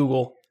go into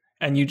Google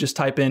and you just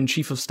type in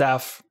chief of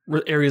staff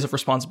areas of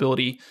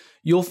responsibility,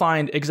 you'll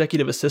find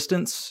executive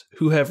assistants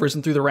who have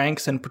risen through the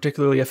ranks, and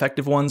particularly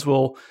effective ones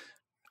will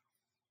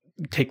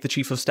take the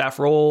chief of staff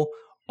role,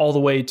 all the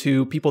way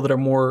to people that are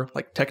more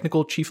like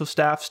technical chief of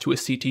staffs to a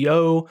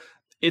CTO.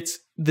 It's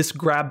this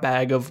grab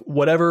bag of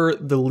whatever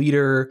the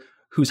leader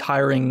who's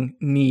hiring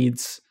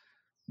needs,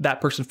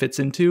 that person fits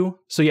into.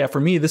 So yeah, for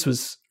me, this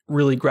was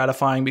really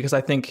gratifying because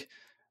I think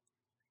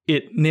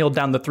it nailed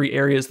down the three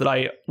areas that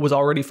I was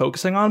already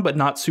focusing on, but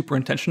not super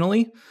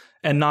intentionally,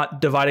 and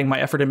not dividing my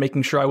effort and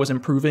making sure I was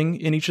improving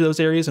in each of those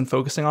areas and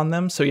focusing on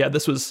them. So yeah,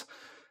 this was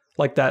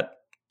like that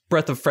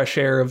breath of fresh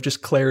air of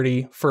just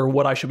clarity for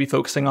what I should be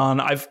focusing on.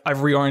 I've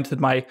reoriented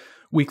my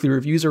weekly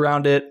reviews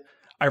around it.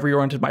 I've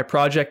reoriented my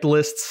project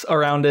lists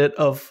around it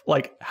of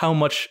like how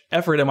much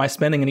effort am I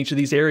spending in each of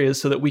these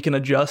areas so that we can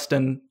adjust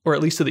or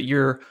at least so that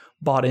you're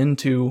bought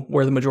into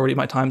where the majority of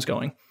my time's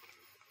going.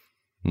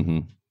 Mm-hmm.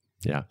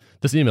 Yeah.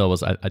 This email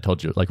was, I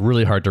told you, like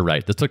really hard to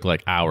write. This took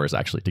like hours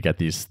actually to get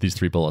these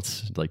three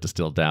bullets like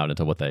distilled down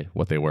into what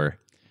they were.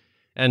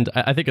 And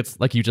I think it's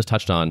like you just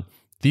touched on,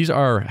 these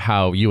are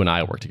how you and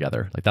I work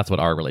together. Like that's what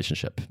our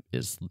relationship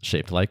is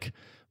shaped like.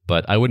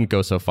 But I wouldn't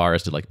go so far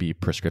as to like be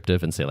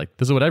prescriptive and say like,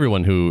 this is what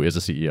everyone who is a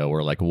CEO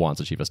or like wants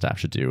a chief of staff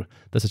should do.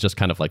 This is just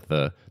kind of like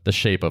the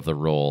shape of the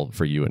role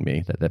for you and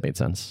me that made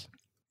sense.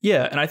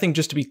 Yeah. And I think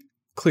just to be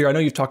clear, I know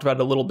you've talked about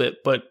it a little bit,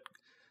 but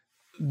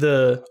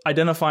the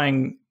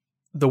identifying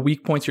the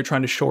weak points you're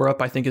trying to shore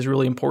up, I think is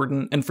really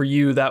important. And for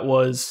you, that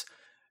was,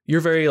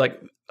 you're very like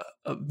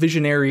a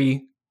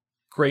visionary,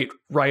 great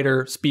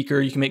writer, speaker.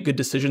 You can make good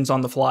decisions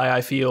on the fly,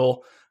 I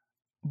feel.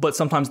 But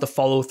sometimes the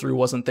follow through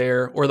wasn't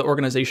there, or the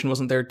organization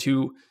wasn't there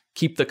to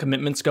keep the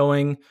commitments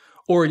going,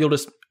 or you'll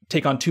just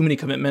take on too many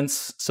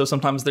commitments. So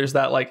sometimes there's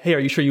that like, hey, are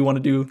you sure you want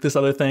to do this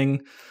other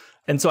thing?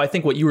 And so I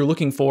think what you were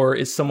looking for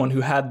is someone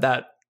who had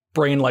that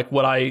brain, like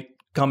what I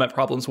come at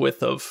problems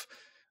with, of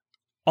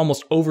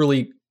almost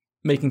overly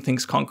making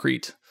things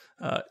concrete,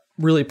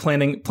 really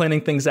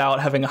planning things out,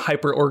 having a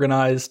hyper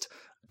organized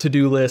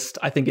to-do list.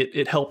 I think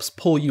it helps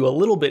pull you a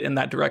little bit in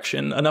that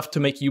direction, enough to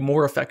make you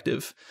more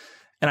effective.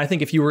 And I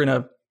think if you were in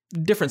a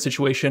different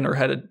situation or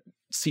had a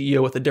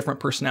CEO with a different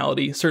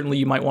personality, certainly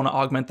you might want to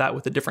augment that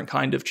with a different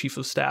kind of chief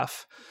of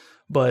staff.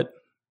 But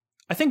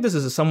I think this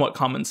is a somewhat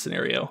common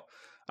scenario.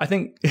 I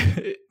think,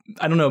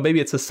 I don't know,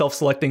 maybe it's a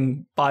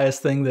self-selecting bias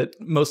thing that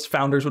most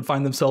founders would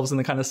find themselves in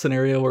the kind of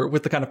scenario or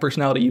with the kind of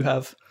personality you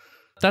have.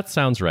 That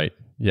sounds right.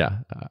 Yeah,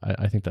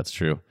 I think that's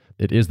true.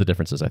 It is the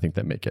differences, I think,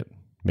 that make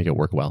it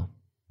work well.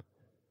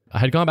 I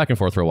had gone back and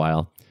forth for a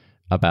while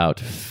about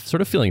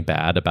sort of feeling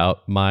bad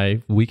about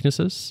my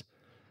weaknesses,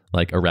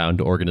 like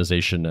around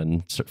organization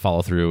and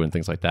follow through and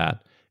things like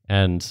that.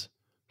 And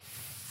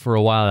for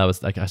a while, I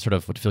was like, I sort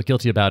of would feel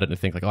guilty about it and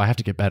think like, oh, I have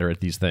to get better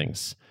at these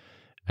things.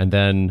 And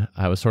then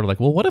I was sort of like,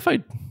 well, what if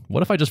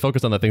I just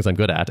focus on the things I'm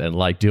good at and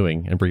like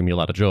doing and bring me a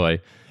lot of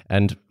joy,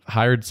 and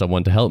hired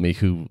someone to help me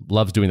who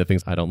loves doing the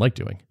things I don't like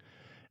doing.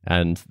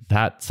 And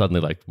that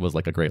suddenly like was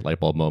like a great light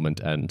bulb moment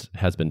and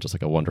has been just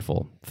like a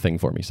wonderful thing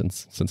for me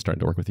since starting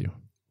to work with you.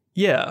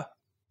 Yeah.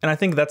 And I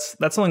think that's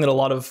something that a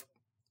lot of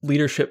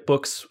leadership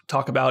books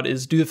talk about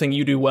is do the thing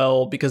you do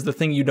well, because the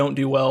thing you don't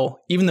do well,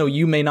 even though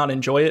you may not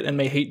enjoy it and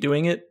may hate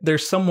doing it,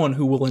 there's someone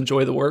who will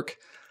enjoy the work.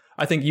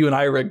 I think you and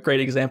I are a great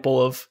example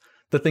of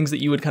the things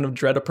that you would kind of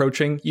dread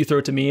approaching. You throw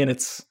it to me and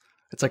it's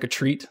like a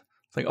treat.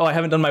 It's like, oh, I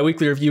haven't done my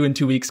weekly review in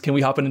 2 weeks. Can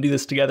we hop in and do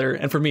this together?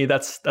 And for me,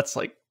 that's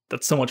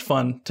so much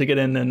fun to get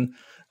in and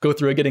go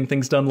through a getting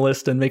things done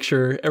list and make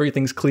sure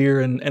everything's clear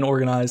and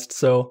organized.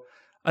 So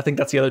I think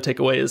that's the other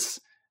takeaway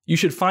is you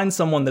should find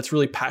someone that's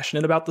really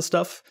passionate about the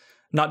stuff,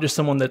 not just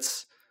someone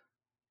that's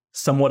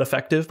somewhat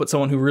effective, but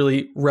someone who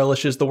really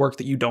relishes the work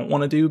that you don't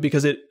want to do,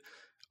 because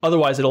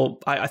otherwise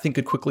I think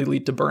could quickly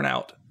lead to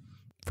burnout.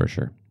 For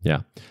sure.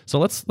 Yeah. So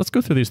let's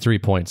go through these 3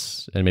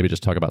 points and maybe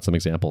just talk about some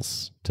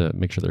examples to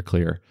make sure they're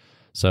clear.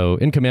 So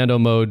in commando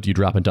mode, you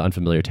drop into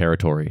unfamiliar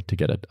territory to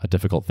get a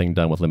difficult thing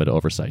done with limited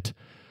oversight.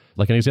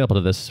 Like an example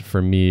of this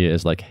for me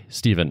is like,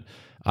 Steven,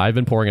 I've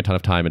been pouring a ton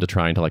of time into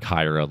trying to like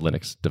hire a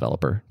Linux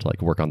developer to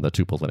like work on the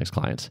Tuple Linux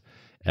client.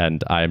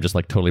 And I am just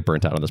like totally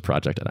burnt out on this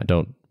project. And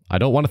I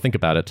don't want to think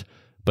about it,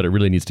 but it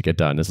really needs to get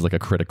done. This is like a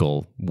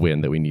critical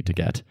win that we need to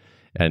get.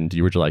 And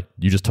you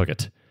just took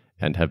it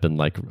and have been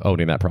like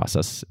owning that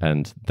process.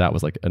 And that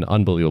was like an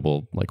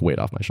unbelievable like weight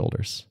off my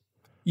shoulders.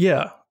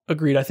 Yeah,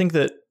 agreed. I think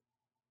that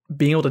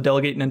being able to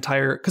delegate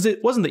because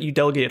it wasn't that you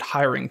delegated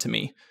hiring to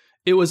me.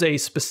 It was a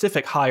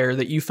specific hire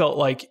that you felt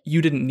like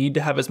you didn't need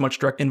to have as much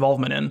direct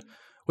involvement in,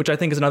 which I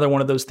think is another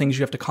one of those things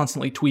you have to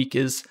constantly tweak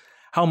is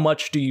how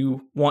much do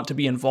you want to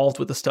be involved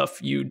with the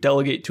stuff you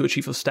delegate to a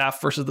chief of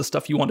staff versus the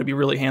stuff you want to be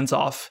really hands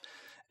off.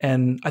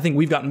 And I think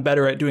we've gotten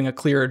better at doing a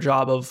clearer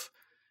job of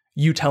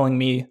you telling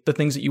me the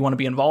things that you want to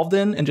be involved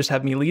in and just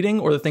have me leading,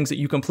 or the things that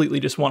you completely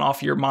just want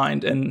off your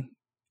mind and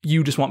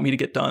you just want me to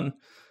get done.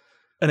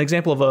 An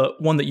example of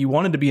one that you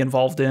wanted to be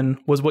involved in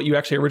was what you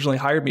actually originally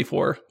hired me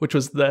for, which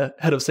was the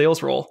head of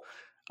sales role.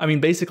 I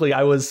mean, basically,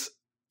 I was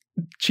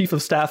chief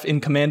of staff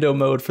in commando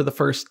mode for the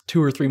first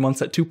 2 or 3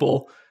 months at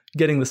Tuple,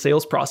 getting the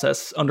sales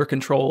process under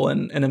control,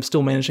 and I'm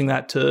still managing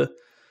that to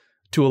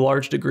a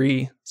large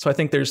degree. So I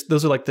think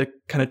those are like the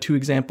kind of 2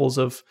 examples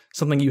of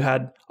something you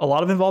had a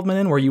lot of involvement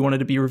in, where you wanted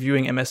to be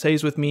reviewing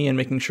MSAs with me and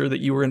making sure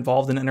that you were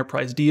involved in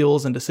enterprise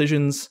deals and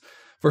decisions,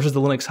 versus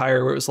the Linux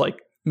hire where it was like,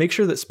 make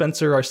sure that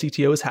Spencer, our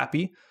CTO, is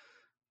happy.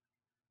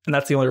 And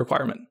that's the only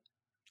requirement.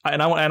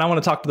 And I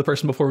want to talk to the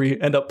person before we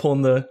end up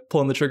pulling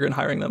the trigger and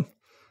hiring them.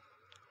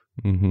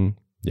 Mm-hmm.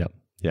 Yep.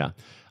 Yeah.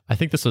 I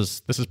think this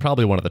is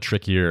probably one of the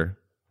trickier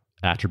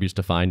attributes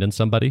to find in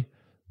somebody,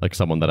 like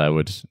someone that I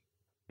would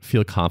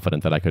feel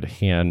confident that I could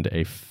hand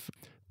a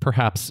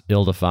perhaps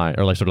ill-defined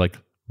or like sort of like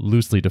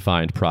loosely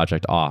defined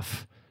project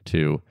off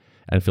to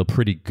and feel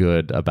pretty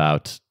good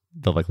about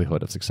the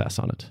likelihood of success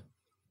on it.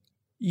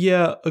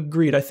 Yeah,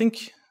 agreed. I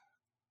think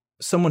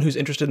someone who's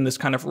interested in this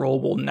kind of role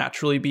will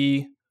naturally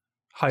be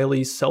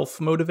highly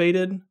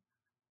self-motivated.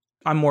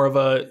 I'm more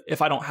of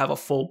if I don't have a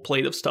full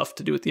plate of stuff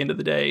to do at the end of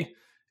the day,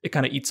 it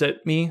kind of eats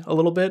at me a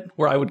little bit,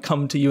 where I would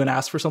come to you and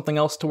ask for something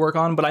else to work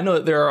on. But I know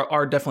that there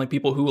are definitely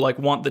people who like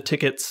want the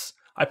tickets.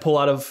 I pull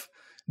out of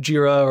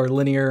Jira or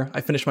Linear,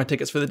 I finish my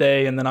tickets for the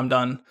day, and then I'm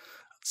done.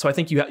 So I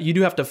think you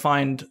do have to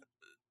find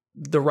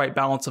the right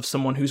balance of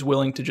someone who's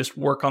willing to just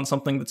work on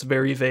something that's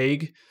very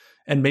vague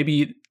and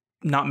maybe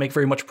not make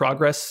very much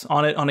progress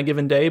on it on a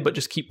given day, but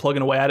just keep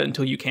plugging away at it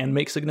until you can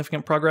make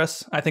significant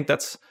progress. I think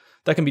that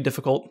can be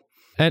difficult.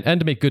 And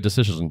to make good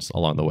decisions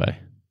along the way.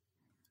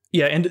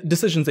 Yeah, and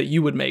decisions that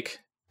you would make.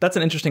 That's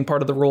an interesting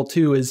part of the role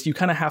too, is you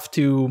kind of have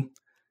to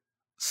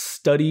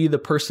study the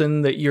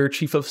person that you're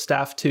chief of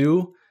staff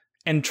to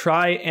and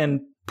try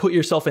and put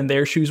yourself in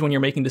their shoes when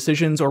you're making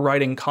decisions or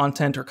writing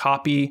content or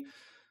copy.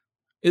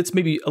 It's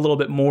maybe a little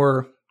bit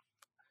more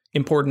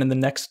important in the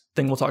next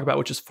thing we'll talk about,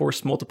 which is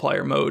force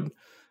multiplier mode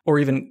or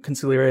even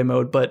conciliare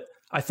mode. But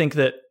I think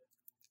that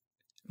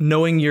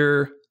knowing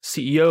your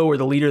CEO or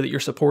the leader that you're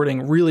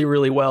supporting really,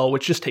 really well,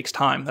 which just takes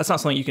time. That's not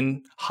something you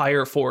can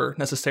hire for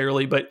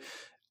necessarily, but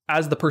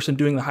as the person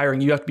doing the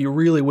hiring, you have to be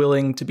really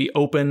willing to be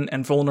open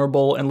and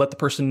vulnerable and let the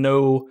person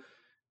know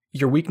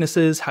your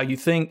weaknesses, how you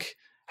think,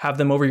 have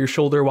them over your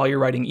shoulder while you're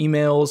writing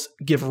emails,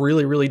 give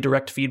really, really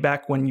direct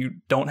feedback when you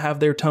don't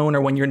have their tone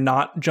or when you're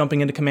not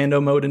jumping into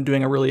commando mode and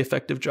doing a really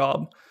effective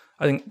job.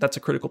 I think that's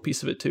a critical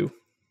piece of it too.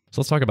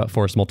 So let's talk about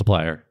force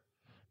multiplier.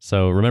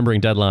 So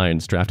remembering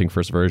deadlines, drafting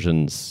first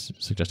versions,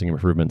 suggesting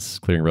improvements,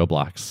 clearing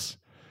roadblocks.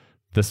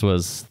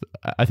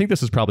 I think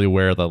this is probably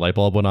where the light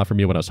bulb went off for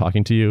me when I was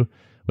talking to you.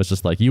 Was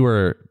just like,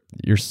 you're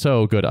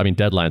so good. I mean,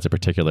 deadlines in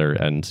particular,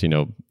 and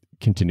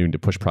continuing to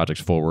push projects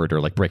forward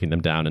or like breaking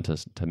them down into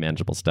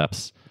manageable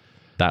steps.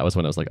 That was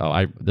when I was like,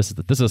 oh, this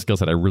is a skill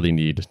set I really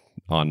need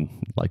on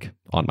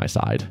my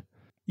side.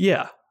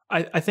 Yeah,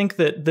 I think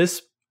that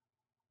this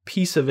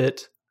piece of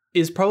it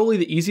is probably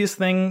the easiest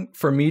thing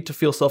for me to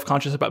feel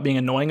self-conscious about being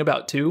annoying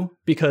about too,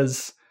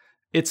 because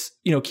It's,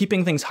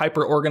 keeping things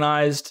hyper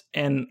organized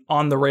and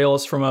on the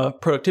rails from a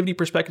productivity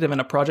perspective and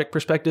a project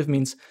perspective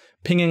means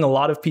pinging a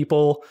lot of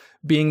people,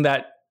 being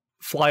that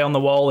fly on the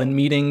wall in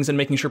meetings and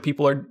making sure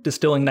people are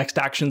distilling next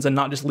actions and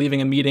not just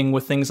leaving a meeting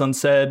with things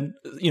unsaid,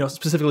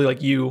 specifically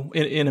like you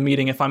in a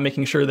meeting, if I'm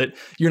making sure that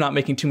you're not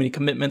making too many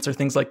commitments or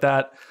things like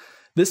that.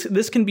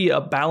 This can be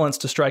a balance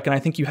to strike. And I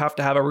think you have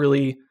to have a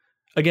really,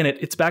 again,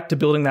 it's back to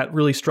building that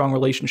really strong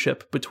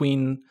relationship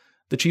between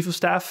the chief of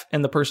staff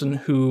and the person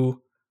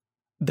who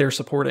they're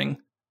supporting.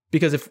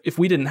 Because if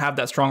we didn't have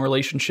that strong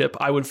relationship,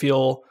 I would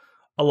feel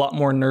a lot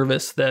more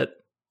nervous that,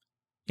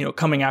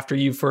 coming after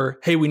you for,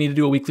 hey, we need to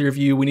do a weekly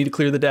review. We need to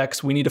clear the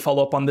decks. We need to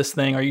follow up on this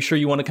thing. Are you sure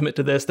you want to commit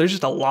to this? There's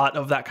just a lot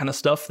of that kind of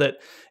stuff that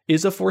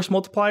is a force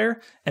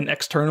multiplier and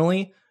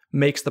externally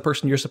makes the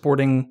person you're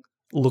supporting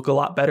look a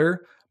lot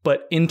better,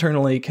 but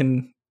internally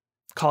can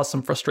cause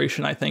some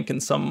frustration, I think,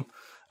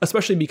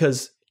 especially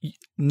because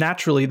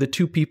naturally the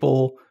two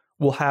people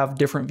will have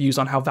different views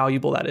on how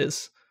valuable that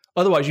is.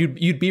 Otherwise,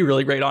 you'd be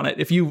really great on it.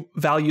 If you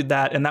valued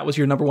that and that was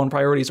your number one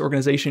priority as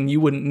organization,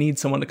 you wouldn't need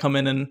someone to come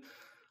in and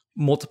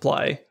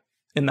multiply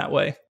in that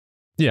way.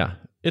 Yeah,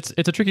 it's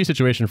a tricky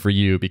situation for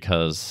you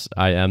because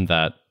I am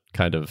that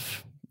kind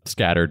of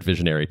scattered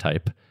visionary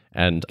type,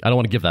 and I don't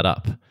want to give that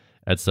up.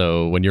 And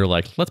so when you're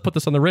like, let's put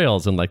this on the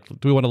rails, and like,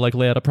 do we want to like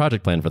lay out a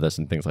project plan for this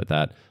and things like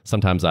that?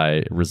 Sometimes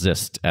I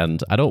resist,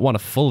 and I don't want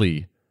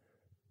to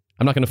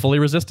I'm not going to fully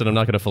resist, and I'm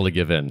not going to fully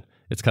give in.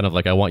 It's kind of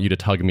like I want you to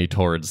tug me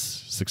towards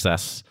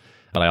success,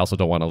 but I also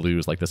don't want to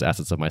lose like this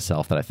assets of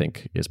myself that I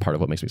think is part of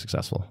what makes me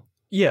successful.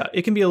 Yeah,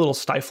 it can be a little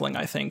stifling,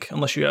 I think,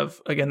 unless you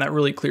have, again, that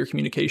really clear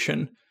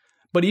communication.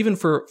 But even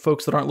for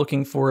folks that aren't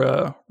looking for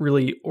a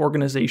really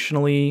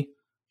organizationally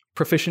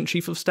proficient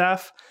chief of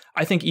staff,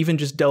 I think even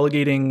just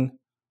delegating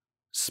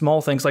small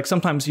things, like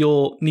sometimes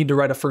you'll need to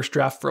write a first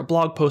draft for a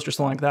blog post or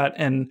something like that,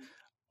 and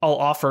I'll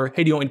offer,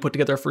 hey, do you want me to put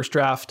together a first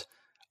draft?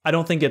 I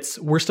don't think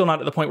we're still not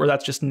at the point where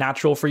that's just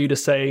natural for you to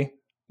say,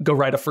 go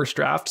write a first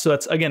draft. So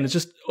that's, again, it's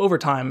just over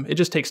time. It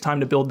just takes time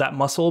to build that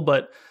muscle,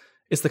 but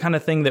it's the kind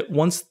of thing that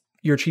once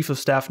your chief of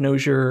staff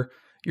knows your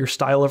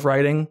style of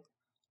writing,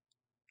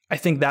 I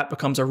think that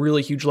becomes a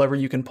really huge lever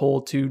you can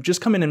pull to just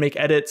come in and make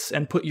edits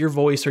and put your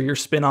voice or your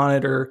spin on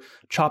it or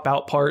chop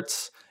out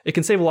parts. It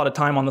can save a lot of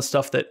time on the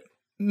stuff that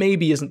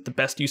maybe isn't the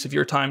best use of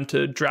your time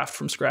to draft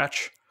from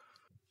scratch.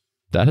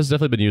 That has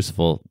definitely been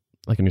useful.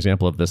 Like an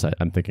example of this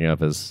I'm thinking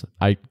of is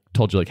I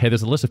told you like, hey,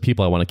 there's a list of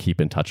people I want to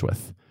keep in touch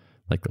with,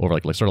 like over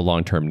like sort of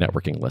long-term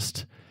networking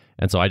list.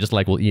 And so I just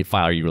like will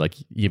fire you like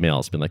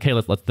emails, being like, hey,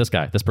 let's this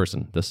guy, this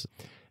person, this.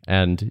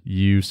 And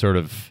you sort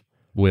of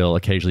will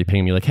occasionally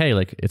ping me like, hey,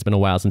 like it's been a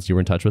while since you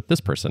were in touch with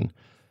this person.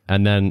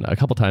 And then a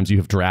couple times you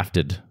have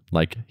drafted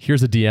like,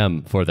 here's a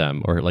DM for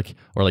them, or like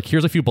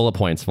here's a few bullet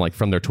points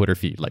from their Twitter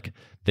feed. Like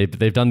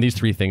they've done these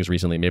 3 things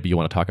recently. Maybe you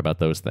want to talk about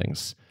those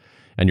things.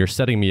 And you're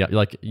setting me up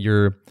like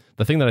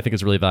the thing that I think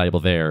is really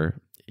valuable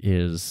there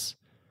is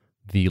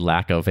the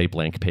lack of a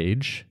blank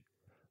page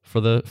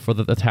for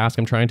the task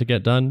I'm trying to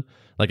get done.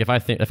 Like if I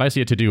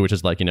see a to-do, which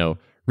is like,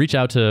 reach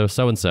out to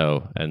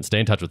so-and-so and stay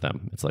in touch with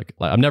them. It's like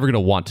I'm never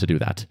going to want to do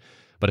that.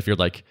 But if you're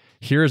like,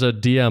 here's a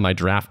DM I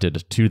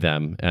drafted to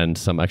them and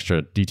some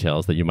extra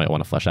details that you might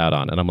want to flesh out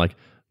on. And I'm like,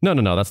 no,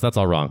 that's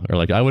all wrong. Or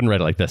like, I wouldn't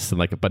write it like this. And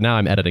like, but now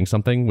I'm editing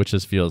something, which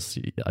just feels,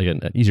 again,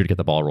 easier to get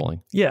the ball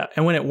rolling. Yeah.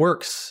 And when it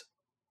works,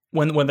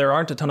 when there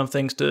aren't a ton of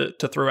things to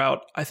throw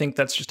out, I think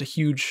that's just a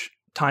huge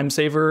time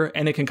saver.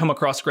 And it can come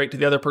across great to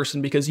the other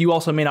person because you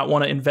also may not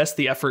want to invest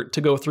the effort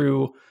to go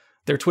through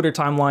their Twitter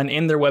timeline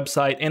and their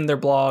website and their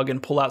blog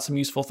and pull out some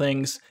useful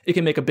things. It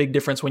can make a big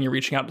difference when you're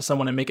reaching out to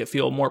someone and make it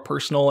feel more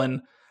personal.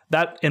 And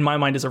that, in my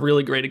mind, is a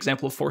really great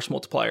example of force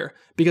multiplier.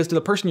 Because to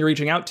the person you're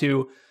reaching out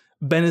to,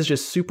 Ben is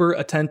just super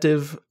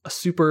attentive,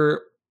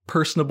 super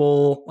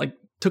personable, like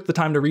took the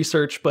time to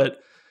research,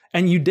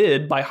 and you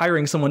did by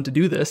hiring someone to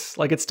do this.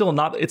 Like it's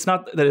not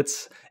that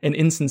it's an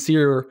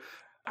insincere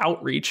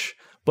outreach,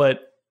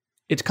 but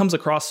it comes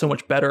across so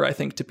much better, I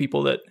think, to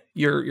people that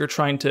you're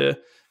trying to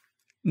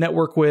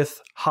network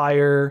with,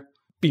 hire,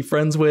 be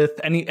friends with.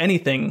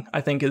 Anything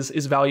I think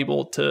is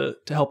valuable to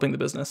helping the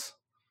business.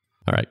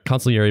 All right,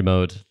 consigliere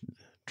mode,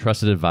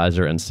 trusted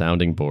advisor, and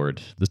sounding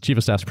board. The chief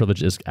of staff's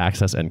privilege is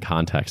access and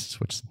context,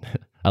 which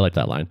I like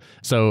that line.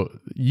 So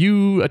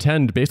you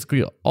attend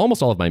basically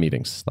almost all of my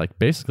meetings. Like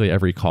basically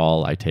every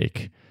call I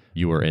take,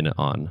 you are in it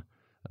on,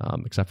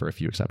 except for a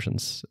few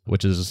exceptions,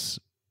 which is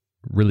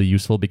really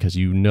useful because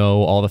you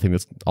know all the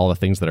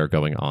things that are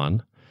going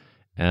on.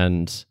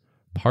 And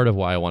part of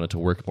why I wanted to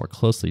work more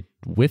closely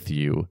with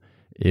you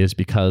is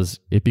because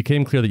it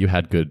became clear that you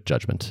had good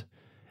judgment.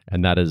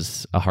 And that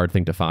is a hard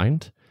thing to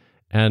find.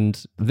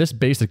 And this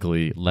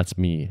basically lets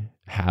me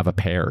have a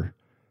pair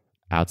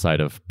outside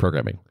of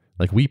programming.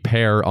 Like we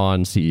pair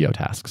on CEO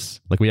tasks.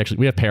 Like we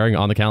have pairing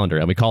on the calendar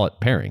and we call it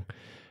pairing.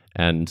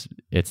 And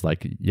it's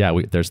like, yeah,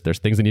 there's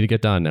things that need to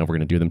get done and we're going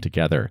to do them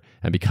together.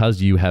 And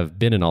because you have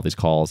been in all these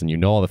calls and you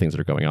know all the things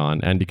that are going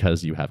on, and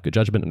because you have good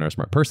judgment and are a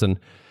smart person,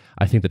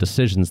 I think the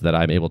decisions that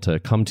I'm able to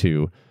come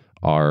to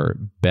are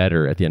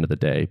better at the end of the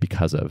day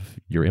because of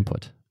your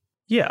input.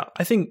 Yeah,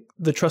 I think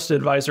the trusted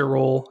advisor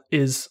role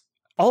is,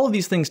 all of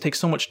these things take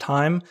so much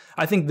time.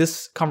 I think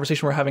this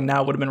conversation we're having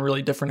now would have been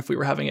really different if we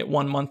were having it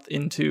 1 month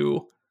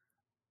into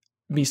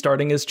me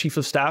starting as chief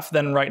of staff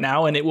than right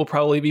now. And it will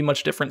probably be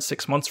much different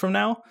 6 months from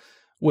now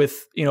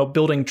with,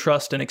 building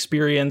trust and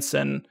experience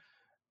and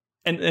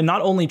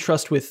not only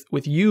trust with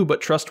you,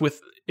 but trust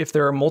with, if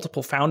there are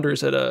multiple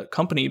founders at a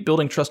company,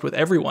 building trust with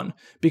everyone.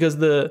 Because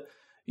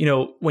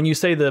when you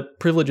say the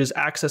privilege is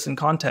access and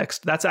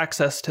context, that's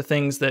access to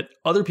things that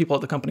other people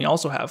at the company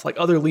also have. Like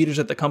other leaders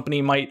at the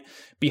company might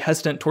be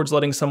hesitant towards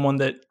letting someone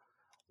that,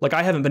 like,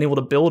 I haven't been able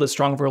to build as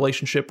strong of a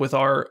relationship with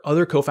our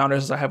other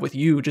co-founders as I have with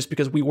you, just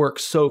because we work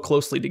so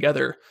closely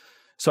together.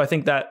 So I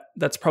think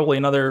that's probably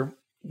another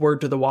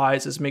word to the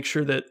wise, is make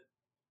sure that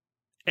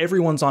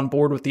everyone's on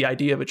board with the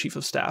idea of a chief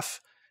of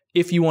staff,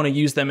 if you want to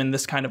use them in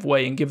this kind of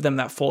way and give them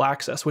that full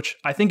access, which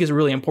I think is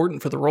really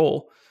important for the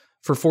role.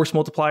 For Force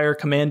Multiplier,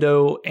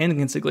 Commando, and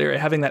Consigliere,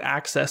 having that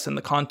access and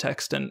the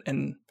context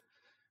and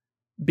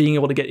being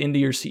able to get into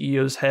your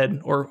CEO's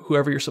head or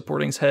whoever you're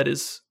supporting's head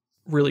is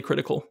really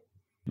critical.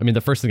 I mean,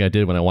 the first thing I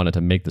did when I wanted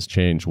to make this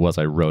change was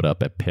I wrote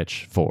up a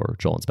pitch for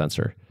Joel and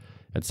Spencer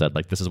and said,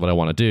 like, this is what I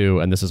want to do,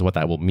 and this is what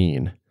that will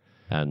mean.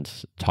 And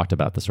talked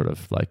about the sort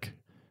of like,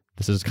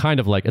 this is kind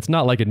of like, it's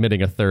not like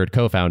admitting a third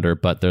co-founder,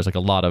 but there's like a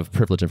lot of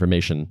privileged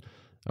information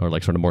or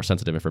like sort of more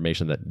sensitive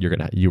information that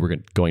you were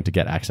going to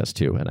get access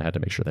to, and I had to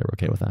make sure they were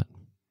okay with that.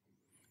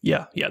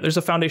 Yeah. There's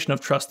a foundation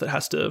of trust that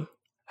has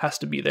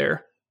to be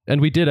there. And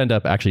we did end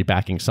up actually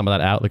backing some of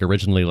that out. Like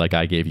originally, like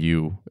I gave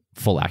you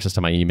full access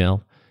to my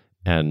email,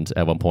 and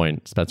at one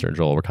point, Spencer and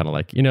Joel were kind of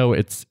like,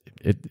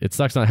 it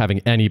sucks not having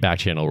any back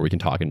channel where we can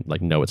talk and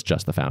like, no, it's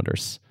just the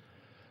founders.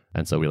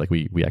 And so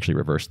we actually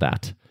reversed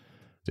that.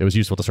 It was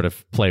useful to sort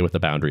of play with the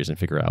boundaries and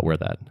figure out where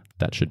that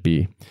should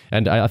be.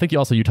 And I think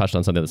you touched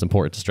on something that's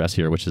important to stress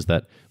here, which is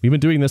that we've been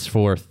doing this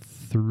for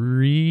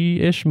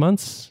 3-ish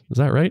months. Is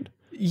that right?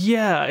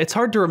 Yeah, it's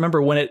hard to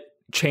remember when it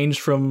changed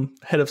from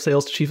head of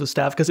sales to chief of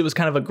staff, because it was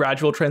kind of a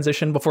gradual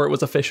transition before it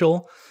was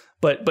official.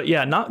 But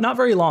yeah, not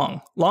very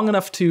long. Long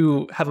enough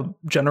to have a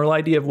general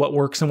idea of what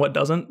works and what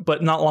doesn't,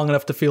 but not long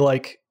enough to feel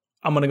like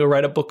I'm going to go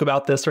write a book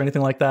about this or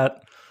anything like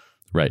that.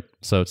 Right.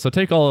 So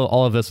take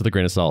all of this with a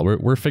grain of salt.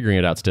 We're figuring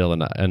it out still.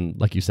 And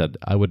like you said,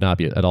 I would not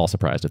be at all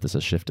surprised if this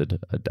has shifted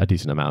a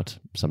decent amount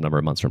some number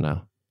of months from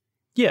now.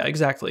 Yeah,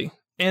 exactly.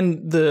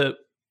 And the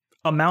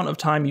amount of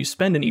time you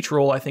spend in each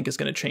role, I think, is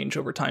going to change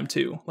over time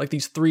too. Like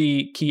these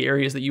 3 key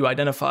areas that you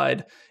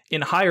identified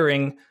in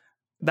hiring,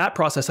 that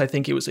process, I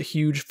think it was a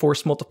huge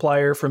force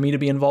multiplier for me to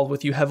be involved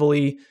with you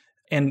heavily.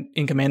 And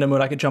in Commando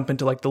mode, I could jump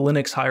into like the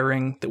Linux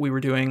hiring that we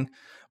were doing.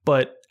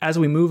 But as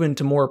we move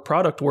into more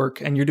product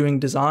work and you're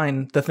doing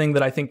design, the thing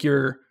that I think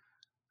you're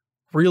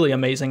really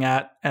amazing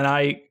at, and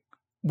I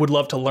would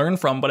love to learn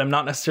from, but I'm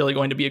not necessarily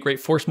going to be a great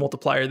force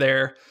multiplier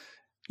there.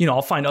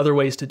 I'll find other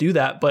ways to do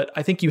that, but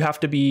I think you have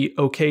to be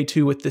okay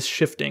too with this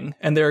shifting.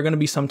 And there are going to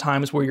be some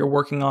times where you're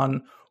working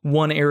on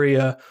one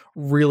area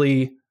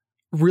really,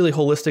 really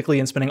holistically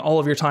and spending all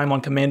of your time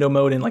on Commando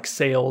mode and like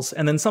sales.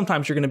 And then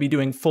sometimes you're going to be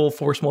doing full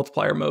force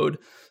multiplier mode.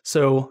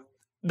 So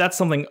that's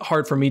something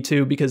hard for me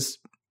too, because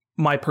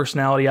my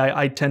personality,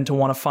 I tend to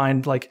want to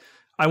find, like,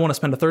 I want to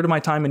spend a third of my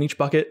time in each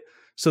bucket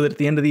so that at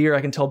the end of the year,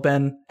 I can tell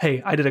Ben,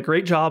 hey, I did a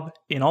great job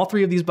in all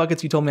 3 of these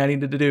buckets you told me I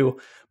needed to do.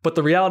 But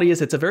the reality is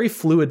it's a very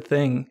fluid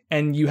thing,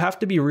 and you have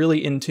to be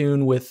really in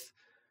tune with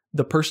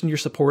the person you're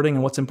supporting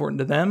and what's important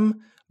to them,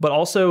 but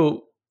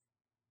also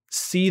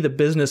see the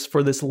business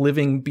for this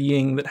living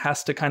being that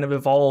has to kind of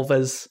evolve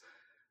as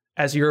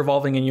you're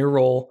evolving in your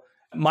role.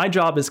 My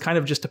job is kind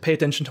of just to pay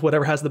attention to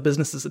whatever has the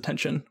business's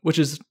attention, which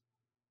is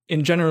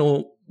in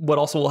general what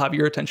also will have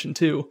your attention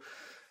too.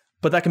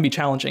 But that can be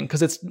challenging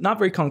because it's not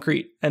very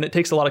concrete, and it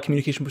takes a lot of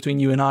communication between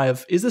you and I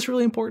of, is this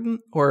really important?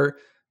 Or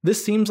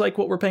this seems like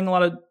what we're paying a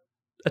lot of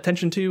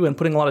attention to and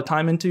putting a lot of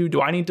time into.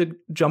 Do I need to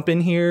jump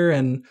in here?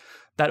 And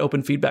that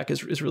open feedback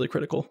is really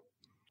critical.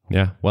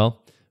 Yeah,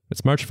 well,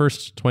 it's March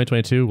 1st,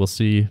 2022. We'll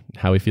see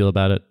how we feel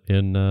about it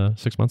in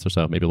 6 months or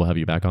so. Maybe we'll have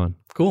you back on.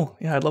 Cool.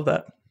 Yeah, I'd love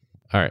that.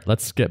 All right,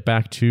 let's get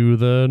back to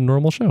the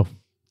normal show.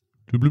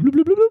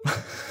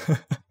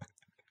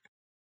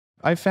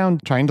 I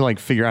found trying to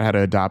figure out how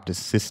to adopt a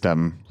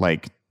system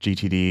like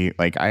GTD,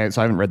 so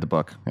I haven't read the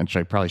book, which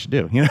I probably should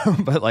do,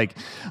 but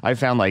I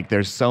found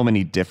there's so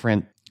many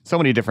different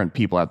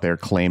people out there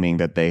claiming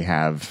that they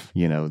have,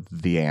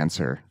 the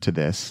answer to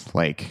this,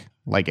 like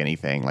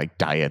anything, like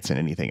diets and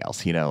anything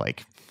else,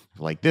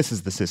 like this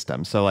is the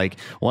system. So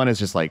one is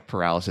just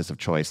paralysis of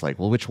choice.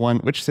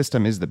 Which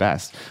system is the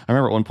best? I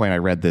remember at one point I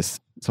read this,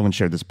 someone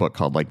shared this book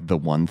called The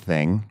One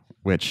Thing,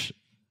 which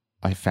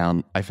I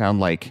found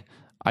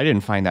I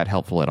didn't find that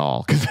helpful at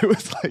all, because it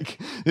was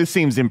this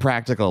seems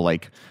impractical.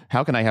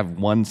 How can I have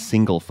one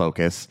single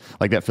focus?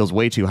 That feels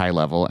way too high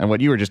level. And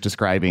what you were just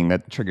describing,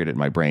 that triggered it in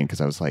my brain, because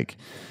I was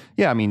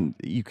yeah, I mean,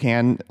 you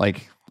can, I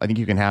think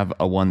you can have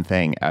a one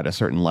thing at a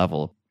certain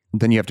level.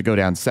 Then you have to go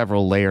down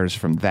several layers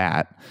from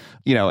that,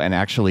 and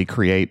actually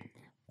create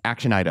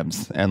action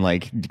items, and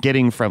like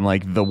getting from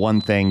like the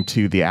one thing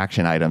to the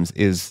action items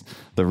is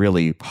the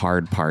really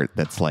hard part.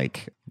 That's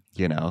like,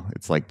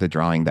 it's like the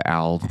drawing the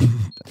owl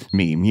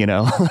meme,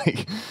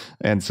 like,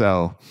 and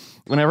so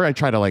whenever I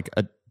try to like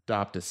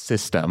adopt a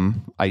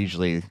system, I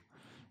usually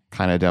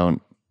kind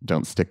of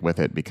don't stick with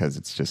it because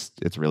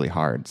it's really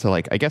hard. So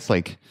like, I guess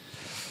like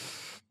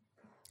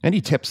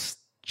any tips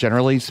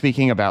generally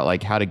speaking about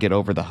like how to get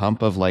over the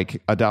hump of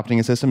like adopting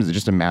a system? Is it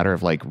just a matter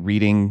of like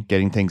reading,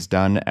 getting things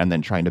done, and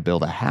then trying to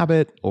build a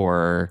habit?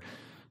 Or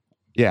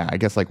I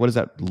guess like what does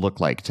that look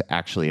like to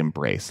actually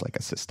embrace like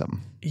a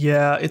system?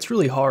 Yeah, it's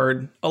really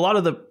hard. A lot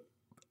of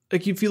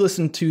like if you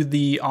listen to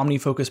the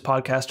OmniFocus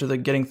podcast or the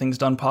Getting Things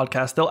Done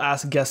podcast, they'll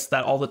ask guests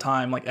that all the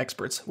time, like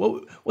experts.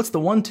 What's the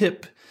one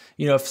tip?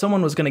 If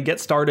someone was going to get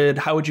started,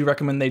 how would you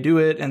recommend they do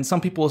it? And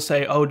some people will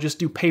say, oh, just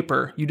do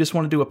paper. You just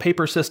want to do a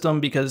paper system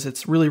because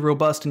it's really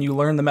robust and you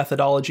learn the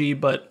methodology.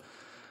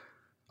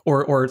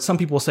 Or some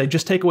people will say,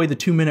 just take away the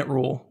 2-minute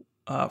rule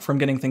from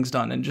Getting Things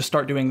Done and just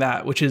start doing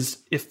that, which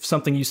is if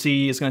something you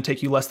see is going to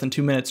take you less than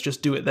 2 minutes,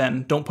 just do it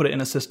then. Don't put it in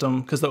a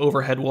system because the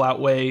overhead will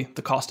outweigh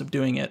the cost of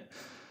doing it.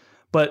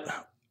 But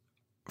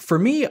for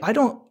me, I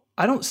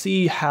don't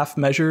see half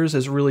measures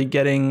as really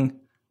getting...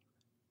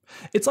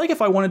 It's like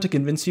if I wanted to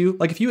convince you,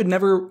 like if you had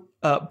never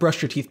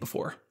brushed your teeth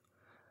before,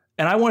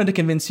 and I wanted to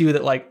convince you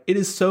that like it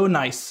is so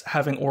nice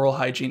having oral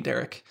hygiene,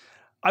 Derrick,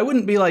 I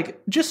wouldn't be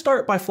like, just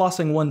start by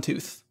flossing one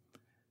tooth.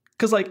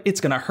 Because like it's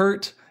gonna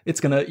hurt,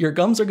 your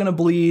gums are gonna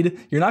bleed,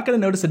 you're not gonna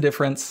notice a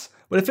difference.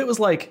 But if it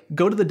was like,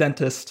 go to the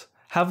dentist,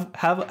 have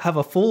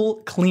a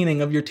full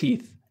cleaning of your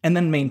teeth, and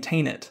then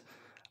maintain it,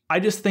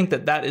 I just think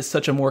that is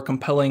such a more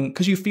compelling,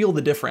 because you feel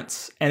the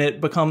difference and it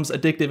becomes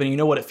addictive and you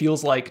know what it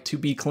feels like to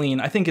be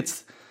clean. I think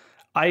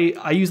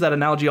I use that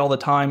analogy all the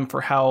time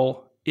for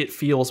how it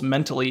feels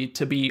mentally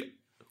to be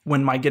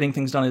when my Getting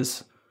Things Done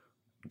is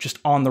just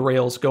on the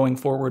rails, going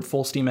forward,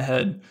 full steam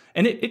ahead.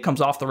 And it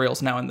comes off the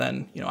rails now and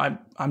then.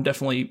 I'm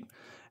definitely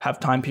have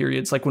time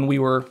periods. Like when we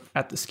were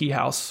at the ski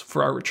house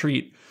for our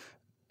retreat,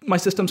 my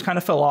systems kind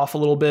of fell off a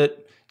little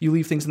bit. You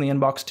leave things in the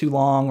inbox too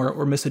long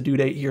or miss a due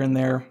date here and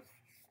there.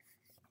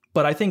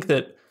 But I think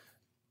that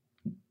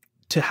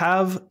to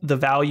have the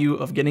value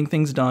of getting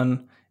things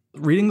done,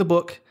 reading the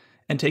book,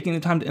 and taking the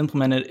time to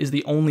implement it is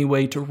the only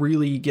way to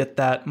really get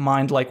that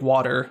mind like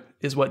water,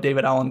 is what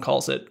David Allen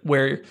calls it,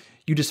 where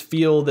you just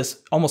feel this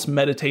almost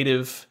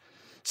meditative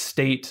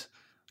state,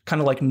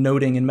 kind of like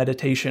noting in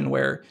meditation,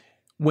 where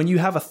when you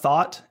have a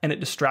thought and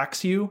it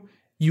distracts you,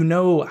 you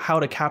know how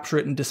to capture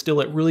it and distill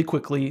it really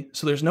quickly.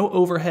 So there's no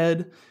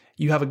overhead.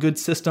 You have a good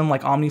system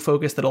like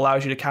OmniFocus that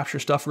allows you to capture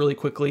stuff really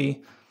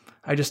quickly.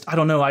 I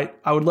don't know.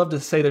 I would love to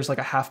say there's like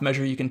a half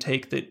measure you can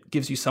take that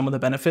gives you some of the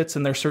benefits.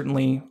 And there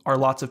certainly are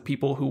lots of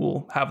people who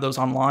will have those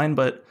online,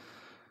 but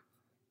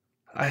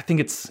I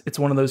think it's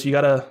one of those, you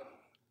gotta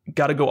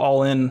go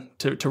all in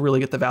to really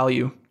get the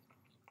value.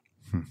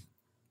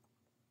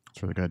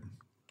 It's really good.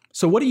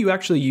 So what do you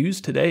actually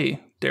use today,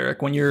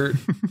 Derrick, when you're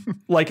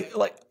like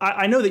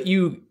I know that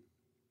you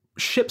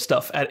ship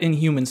stuff at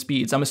inhuman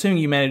speeds. I'm assuming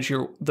you manage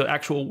the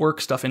actual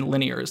work stuff in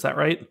Linear. Is that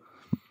right?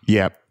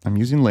 Yep. I'm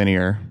using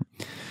Linear.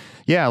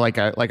 Yeah, like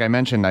I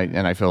mentioned,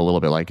 I feel a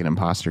little bit like an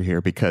imposter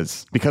here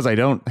because I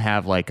don't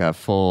have like a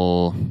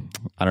full,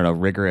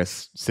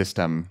 rigorous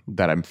system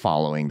that I'm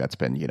following that's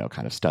been,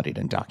 kind of studied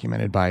and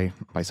documented by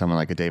someone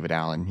like a David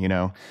Allen,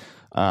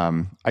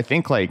 I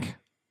think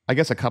I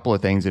guess a couple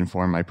of things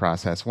inform my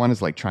process. One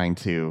is like trying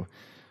to,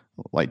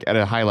 like at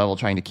a high level,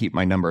 trying to keep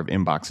my number of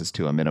inboxes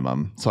to a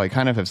minimum. So I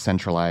kind of have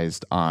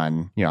centralized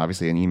on,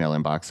 obviously an email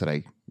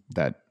inbox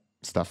that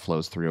stuff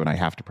flows through and I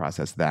have to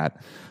process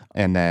that.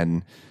 And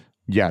then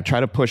try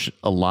to push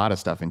a lot of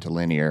stuff into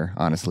Linear,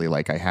 honestly,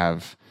 like I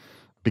have,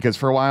 because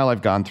for a while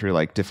I've gone through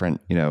like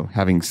different,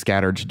 having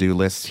scattered to-do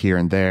lists here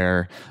and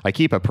there. I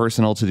keep a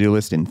personal to-do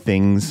list in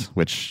Things,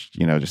 which,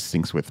 just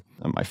syncs with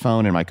my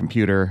phone and my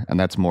computer. And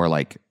that's more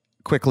like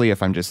quickly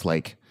if I'm just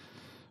like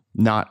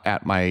not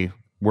at my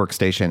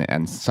workstation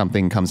and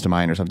something comes to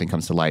mind or something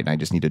comes to light and I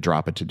just need to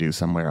drop it to do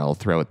somewhere, I'll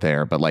throw it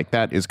there. But like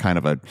that is kind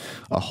of a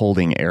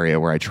holding area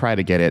where I try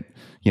to get it,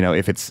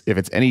 if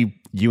it's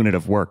any unit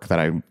of work that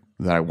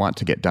I want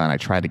to get done, I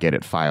try to get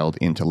it filed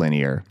into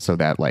Linear so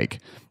that like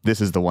this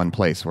is the one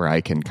place where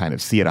I can kind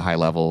of see at a high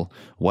level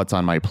what's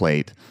on my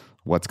plate,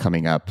 what's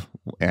coming up,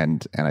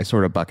 and I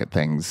sort of bucket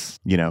things,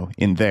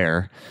 in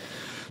there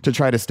to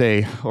try to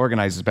stay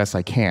organized as best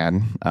I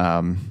can.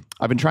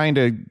 I've been trying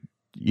to,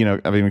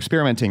 I've been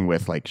experimenting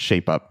with like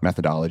shape up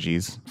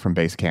methodologies from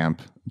Basecamp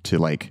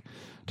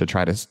to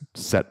try to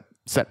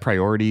set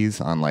priorities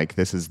on like,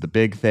 this is the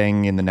big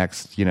thing in the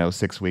next,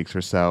 6 weeks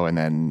or so. And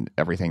then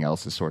everything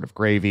else is sort of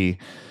gravy.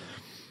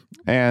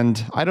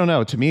 And I don't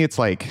know, to me, it's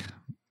like,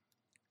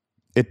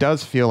 it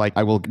does feel like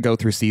I will go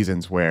through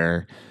seasons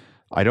where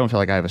I don't feel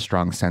like I have a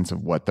strong sense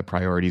of what the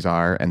priorities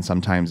are. And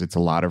sometimes it's a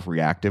lot of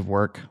reactive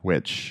work,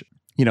 which,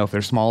 if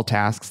there's small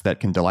tasks that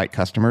can delight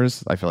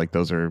customers, I feel like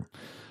those are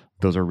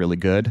those are really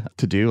good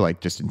to do.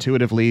 Like just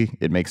intuitively,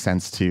 it makes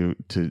sense to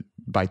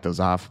bite those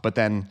off. But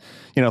then,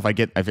 if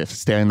I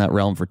stay in that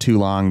realm for too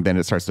long, then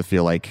it starts to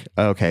feel like,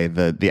 okay,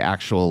 the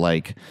actual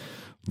like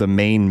the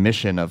main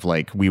mission of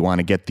like, we want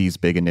to get these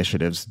big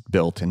initiatives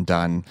built and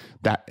done,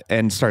 that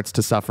end starts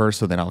to suffer.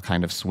 So then I'll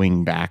kind of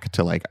swing back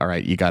to like, all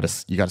right, you got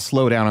to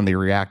slow down on the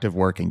reactive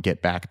work and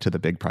get back to the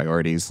big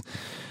priorities.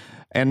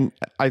 And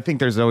I think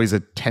there's always a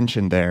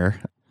tension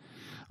there.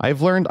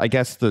 I've learned, I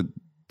guess,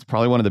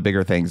 probably one of the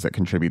bigger things that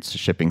contributes to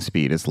shipping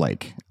speed is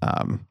like,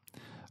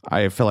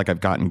 I feel like I've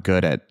gotten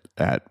good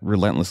at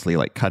relentlessly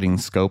like cutting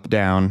scope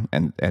down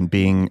and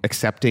being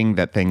accepting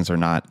that things are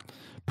not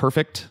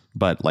perfect,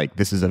 but like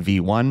this is a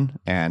V1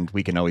 and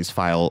we can always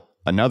file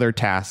another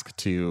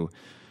task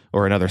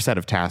or another set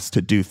of tasks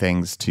to do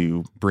things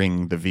to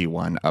bring the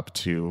V1 up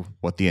to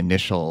what the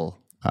initial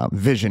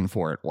vision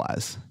for it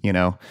was,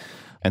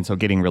 And so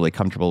getting really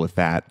comfortable with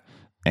that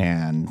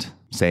and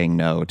saying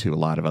no to a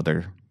lot of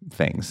other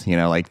things,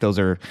 like those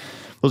are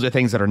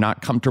things that are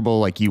not comfortable.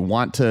 Like you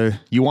want to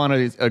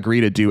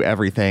agree to do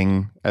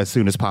everything as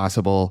soon as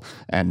possible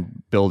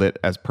and build it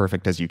as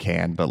perfect as you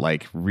can, but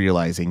like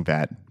realizing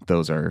that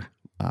those are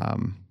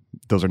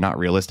not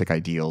realistic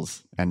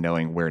ideals, and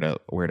knowing where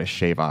to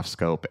shave off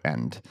scope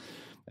and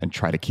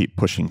try to keep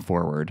pushing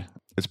forward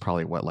is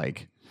probably what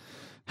like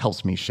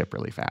helps me ship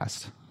really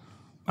fast.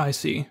 I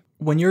see.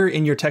 When you're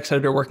in your text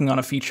editor working on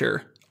a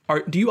feature,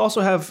 do you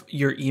also have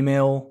your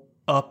email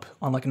up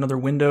on like another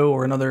window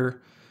or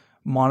another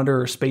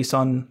monitor or space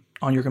on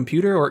your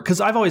computer? Or because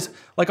I've always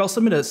like, I'll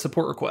submit a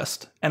support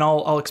request and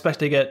I'll expect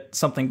to get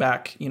something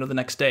back, the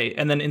next day.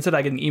 And then instead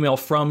I get an email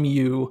from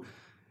you,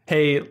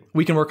 hey,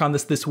 we can work on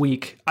this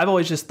week. I've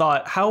always just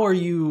thought, how are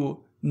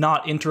you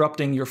not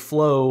interrupting your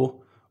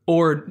flow?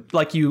 Or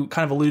like you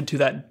kind of alluded to,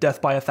 that death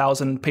by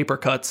 1,000 paper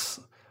cuts,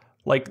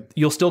 like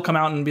you'll still come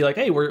out and be like,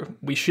 hey,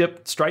 we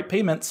shipped Stripe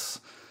payments,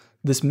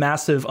 this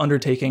massive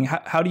undertaking.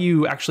 How do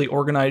you actually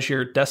organize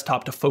your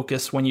desktop to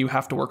focus when you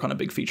have to work on a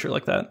big feature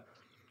like that?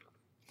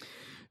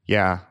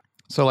 Yeah.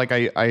 So like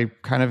I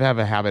kind of have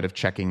a habit of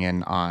checking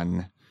in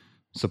on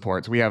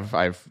supports.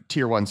 I've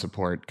tier 1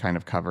 support kind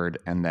of covered,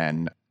 and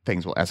then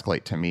things will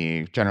escalate to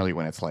me generally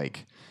when it's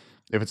like,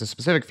 if it's a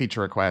specific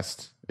feature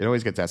request, it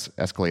always gets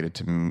escalated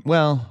to me.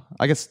 Well,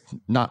 I guess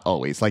not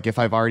always. Like if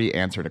I've already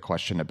answered a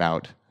question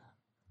about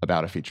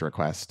a feature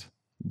request,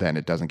 then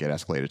it doesn't get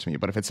escalated to me.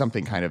 But if it's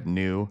something kind of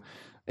new,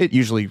 it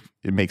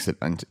makes it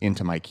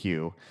into my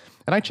queue.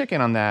 And I check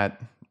in on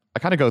that. I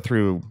kind of go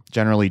through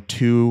generally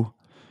two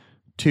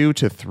to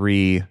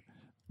three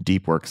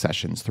deep work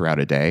sessions throughout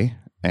a day.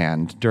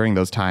 And during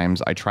those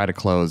times, I try to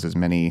close as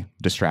many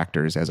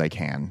distractors as I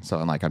can. So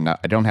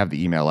I don't have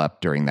the email up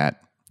during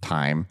that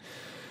time.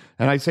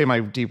 And I'd say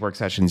my deep work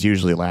sessions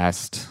usually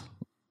last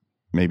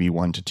maybe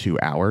 1 to 2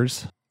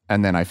 hours.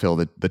 And then I feel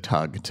the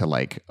tug to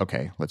like,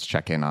 okay, let's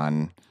check in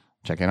on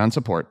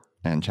support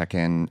and check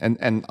in.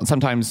 And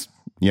sometimes,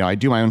 I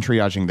do my own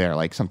triaging there.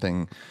 Like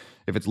something,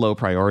 if it's low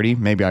priority,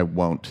 maybe I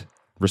won't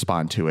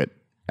respond to it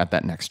at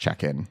that next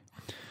check-in.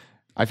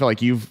 I feel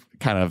like you've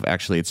kind of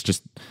actually,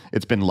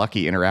 it's been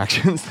lucky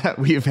interactions that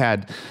we've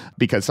had,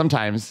 because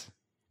sometimes,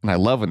 and I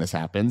love when this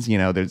happens,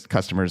 there's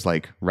customers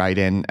like write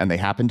in and they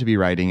happen to be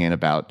writing in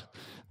about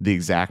the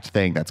exact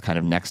thing that's kind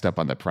of next up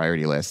on the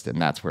priority list.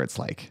 And that's where it's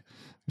like,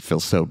 it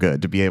feels so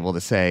good to be able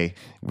to say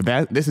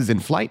that this is in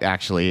flight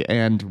actually,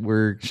 and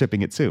we're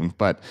shipping it soon.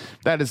 But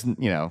that is,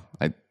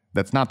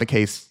 that's not the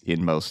case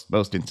in most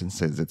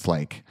instances. It's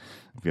like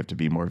we have to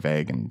be more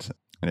vague, and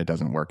it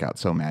doesn't work out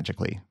so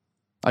magically.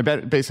 I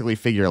basically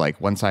figure like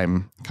once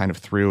I'm kind of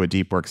through a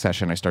deep work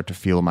session, I start to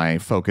feel my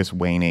focus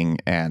waning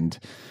and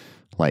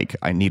like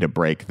I need a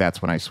break.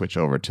 That's when I switch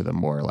over to the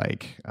more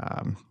like,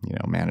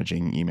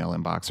 managing email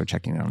inbox or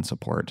checking in on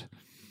support.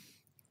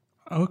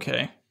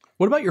 Okay.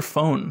 What about your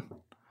phone?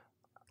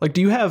 Like,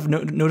 do you have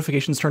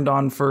notifications turned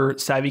on for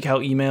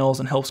SavvyCal emails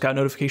and Help Scout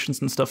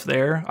notifications and stuff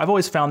there? I've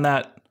always found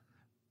that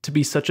to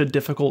be such a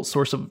difficult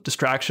source of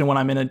distraction when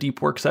I'm in a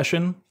deep work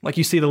session. Like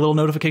you see the little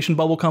notification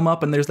bubble come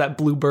up and there's that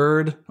blue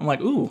bird. I'm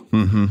like, ooh,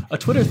 a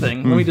Twitter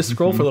thing. Let me just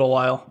scroll for a little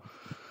while.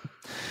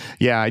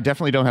 Yeah, I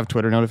definitely don't have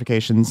Twitter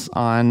notifications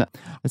on.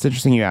 It's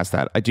interesting you asked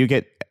that. I do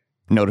get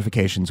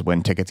notifications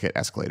when tickets get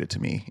escalated to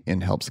me in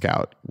Help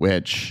Scout,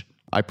 which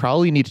I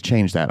probably need to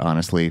change that,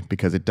 honestly,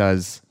 because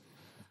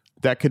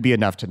that could be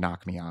enough to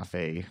knock me off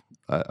a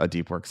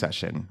deep work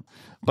session.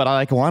 But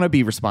I want to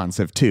be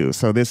responsive too.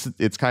 So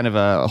it's kind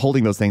of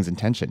holding those things in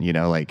tension,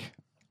 like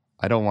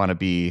I don't want to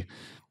be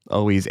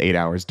always 8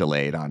 hours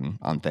delayed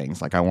on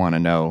things. Like I want to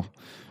know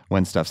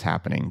when stuff's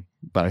happening,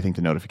 but I think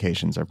the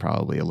notifications are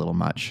probably a little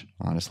much,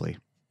 honestly.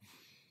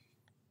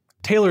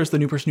 Taylor's the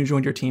new person who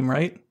joined your team,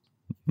 right?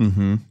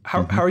 Mm-hmm.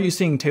 How are you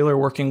seeing Taylor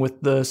working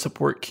with the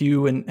support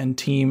queue and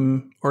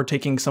team, or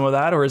taking some of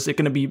that? Or is it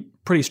going to be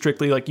pretty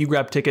strictly like you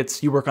grab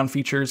tickets, you work on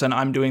features, and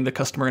I'm doing the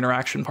customer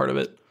interaction part of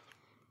it?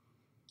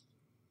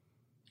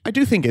 I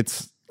think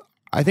it's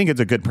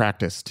a good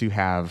practice to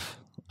have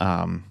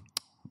kind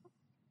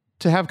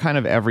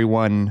of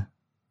everyone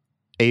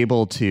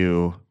able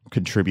to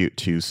contribute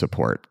to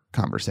support.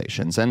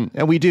 conversations. And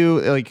we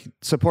do, like,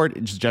 support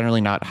is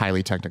generally not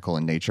highly technical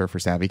in nature for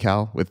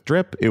SavvyCal. With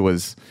Drip, it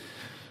was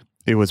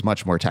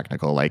much more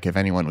technical. Like, if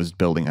anyone was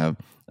building a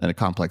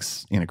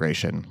complex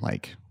integration,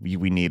 like,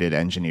 we needed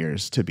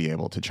engineers to be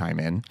able to chime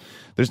in.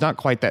 There's not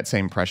quite that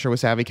same pressure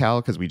with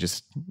SavvyCal because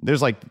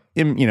there's like,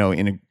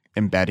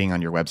 embedding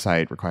on your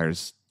website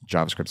requires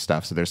JavaScript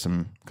stuff. So there's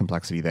some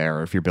complexity there.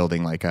 Or if you're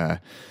building like an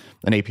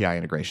API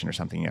integration or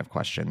something, you have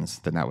questions,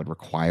 then that would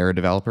require a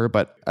developer.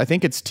 But I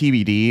think it's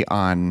TBD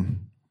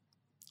on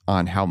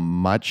how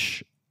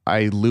much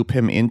I loop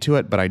him into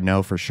it. But I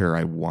know for sure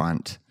I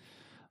want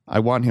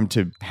him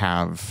to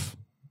have,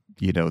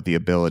 the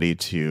ability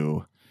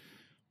to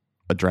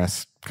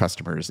address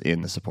customers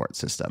in the support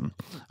system.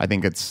 I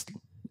think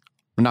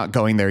I'm not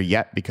going there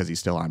yet because he's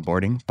still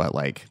onboarding, but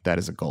like, that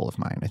is a goal of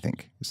mine, I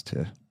think, is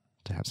to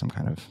have some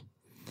kind of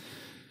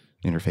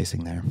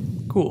interfacing there.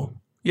 Cool.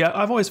 Yeah,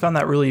 I've always found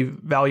that really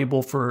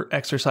valuable for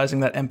exercising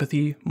that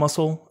empathy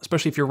muscle,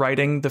 especially if you're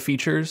writing the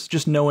features,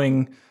 just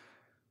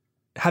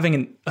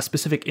having a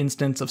specific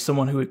instance of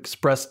someone who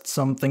expressed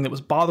something that was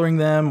bothering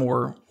them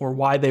or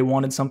why they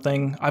wanted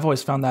something. I've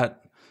always found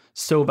that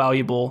so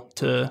valuable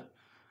to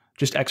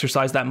just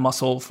exercise that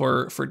muscle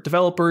for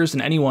developers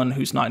and anyone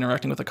who's not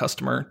interacting with a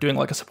customer. Doing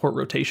like a support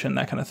rotation,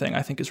 that kind of thing,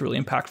 I think is really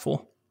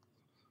impactful.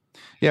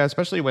 Yeah,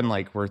 especially when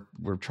like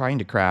we're trying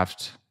to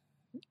craft,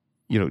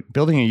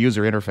 building a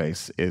user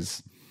interface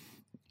is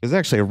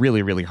actually a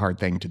really, really hard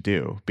thing to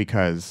do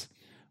because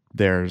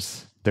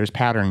there's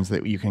patterns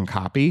that you can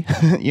copy.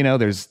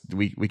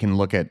 We can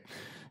look at,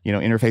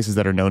 interfaces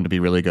that are known to be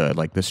really good,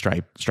 like the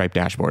Stripe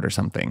dashboard or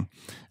something.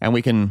 And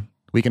we can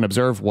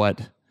observe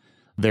what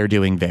they're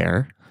doing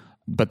there.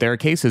 But there are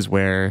cases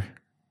where,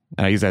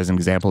 and I use that as an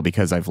example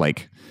because I've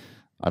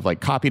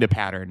copied a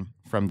pattern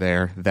from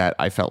there that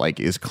I felt like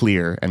is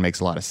clear and makes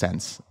a lot of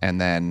sense. And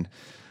then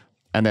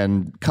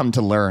come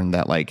to learn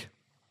that like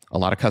a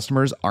lot of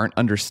customers aren't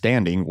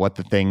understanding what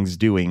the thing's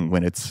doing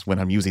when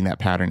I'm using that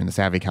pattern in the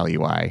SavvyCal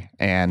UI.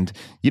 And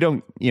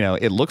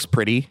it looks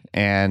pretty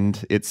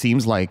and it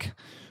seems like,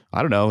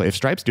 I don't know, if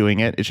Stripe's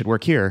doing it, it should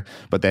work here.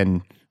 But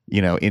then,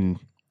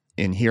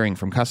 in hearing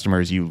from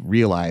customers, you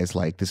realize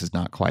like this is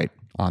not quite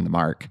on the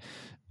mark.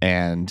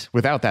 And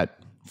without that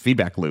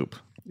feedback loop,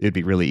 it'd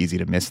be really easy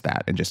to miss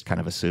that and just kind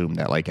of assume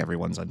that like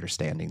everyone's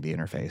understanding the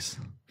interface.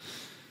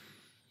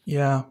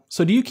 Yeah.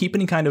 So do you keep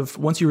any kind of,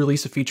 once you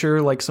release a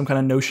feature, like some kind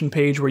of Notion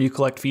page where you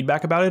collect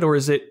feedback about it? Or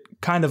is it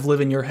kind of live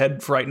in your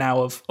head for right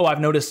now of, I've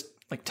noticed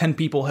like 10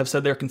 people have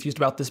said they're confused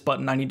about this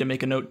button. I need to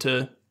make a note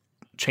to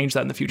change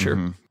that in the future.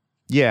 Mm-hmm.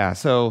 Yeah.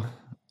 So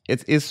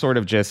it is sort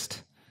of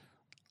just,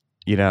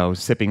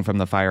 sipping from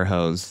the fire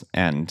hose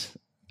and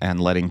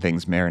letting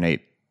things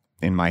marinate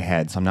in my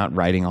head. So I'm not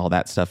writing all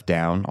that stuff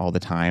down all the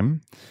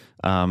time.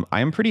 I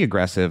am pretty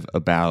aggressive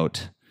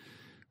about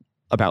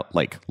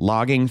like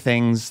logging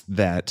things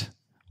that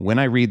when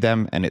I read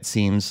them and it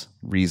seems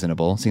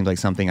reasonable, seems like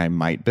something I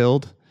might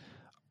build,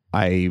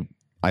 I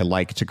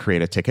like to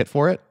create a ticket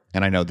for it.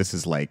 And I know this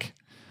is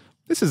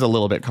a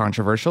little bit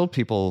controversial.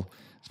 People,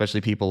 especially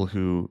people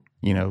who,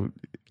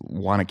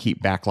 want to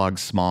keep backlogs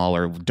small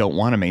or don't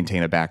want to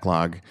maintain a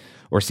backlog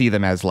or see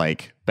them as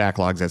like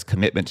backlogs as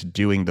commitment to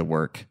doing the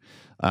work.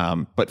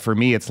 But for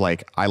me, it's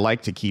like, I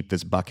like to keep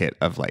this bucket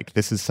of like,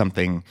 this is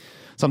something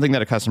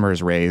that a customer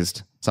has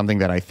raised, something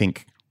that I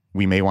think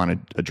we may want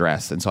to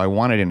address. And so I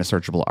want it in a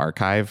searchable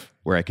archive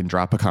where I can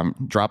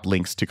drop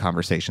links to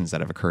conversations that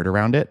have occurred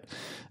around it.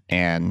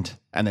 And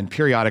then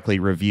periodically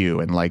review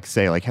and like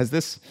say like,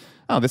 this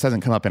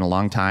hasn't come up in a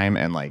long time.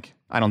 And like,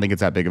 I don't think it's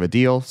that big of a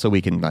deal. So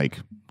we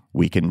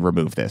can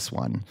remove this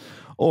one.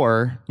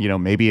 Or,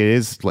 maybe it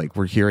is like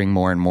we're hearing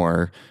more and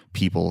more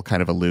people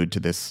kind of allude to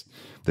this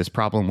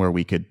problem where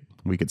we could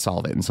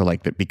solve it. And so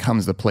like that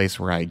becomes the place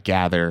where I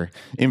gather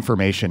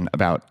information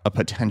about a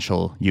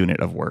potential unit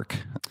of work.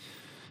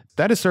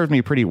 That has served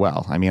me pretty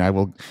well. I mean, I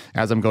will,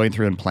 as I'm going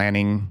through and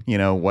planning,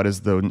 what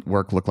does the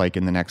work look like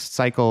in the next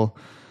cycle?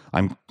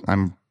 I'm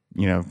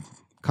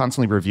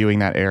constantly reviewing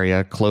that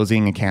area,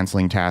 closing and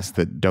canceling tasks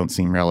that don't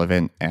seem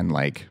relevant, and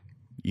like,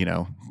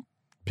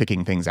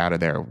 picking things out of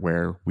there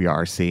where we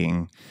are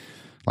seeing,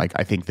 like,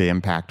 I think the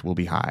impact will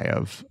be high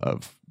of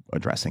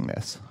addressing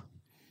this.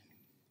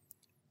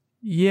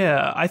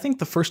 Yeah, I think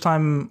the first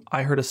time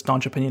I heard a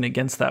staunch opinion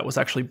against that was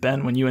actually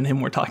Ben, when you and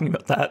him were talking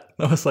about that.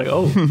 I was like,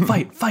 oh,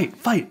 fight.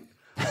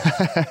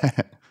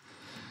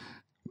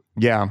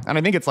 Yeah, and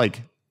I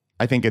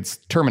think it's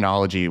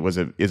terminology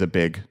is a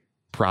big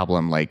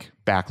problem. Like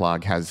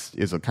backlog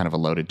is a kind of a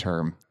loaded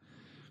term.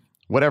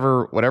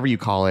 Whatever you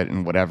call it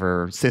and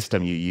whatever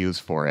system you use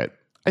for it,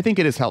 I think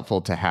it is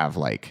helpful to have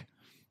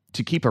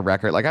to keep a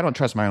record. Like, I don't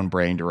trust my own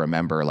brain to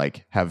remember,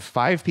 like, have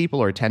 5 people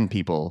or 10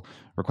 people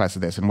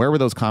requested this, and where were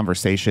those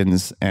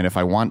conversations? And if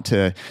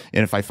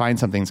I find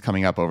something's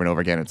coming up over and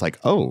over again, it's like,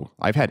 oh,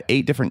 I've had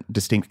 8 different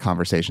distinct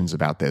conversations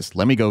about this.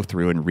 Let me go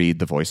through and read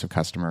the voice of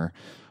customer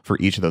for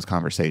each of those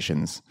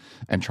conversations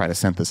and try to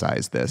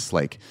synthesize this.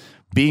 Like,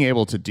 being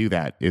able to do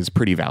that is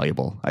pretty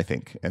valuable, I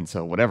think. And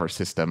so whatever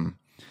system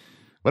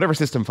whatever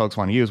system folks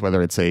want to use,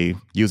 whether it's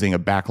using a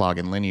backlog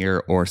in Linear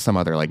or some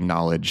other like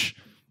knowledge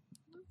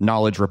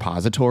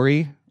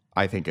repository,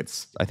 I think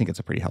it's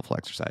a pretty helpful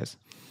exercise.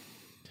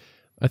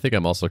 I think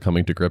I'm also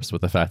coming to grips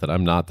with the fact that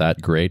I'm not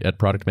that great at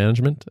product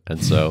management,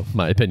 and so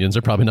my opinions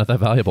are probably not that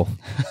valuable.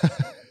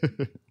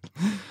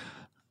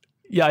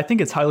 Yeah, I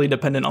think it's highly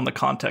dependent on the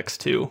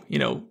context too. You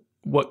know,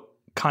 what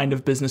kind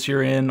of business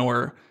you're in,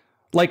 or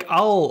like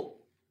I'll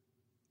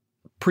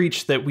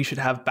preach that we should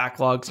have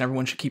backlogs and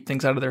everyone should keep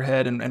things out of their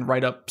head and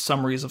write up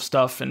summaries of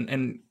stuff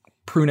and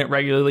prune it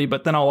regularly.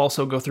 But then I'll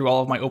also go through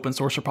all of my open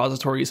source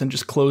repositories and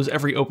just close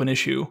every open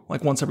issue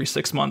like once every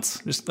 6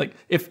 months. Just like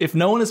if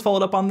no one has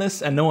followed up on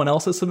this and no one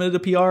else has submitted a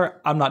PR,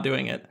 I'm not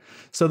doing it.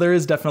 So there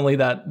is definitely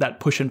that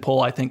push and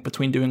pull, I think,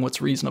 between doing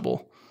what's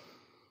reasonable.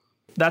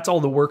 That's all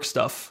the work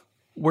stuff.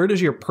 Where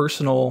does your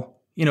personal,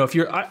 you know, if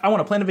I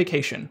want to plan a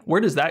vacation, where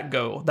does that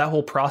go? That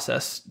whole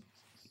process.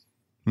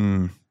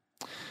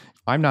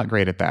 I'm not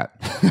great at that.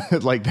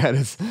 Like that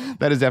is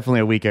definitely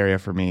a weak area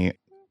for me.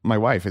 My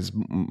wife is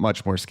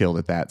much more skilled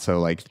at that. So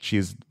like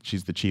she's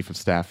the chief of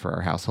staff for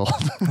our household,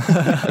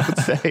 I would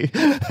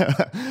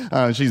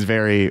say. She's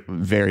very,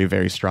 very,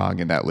 very strong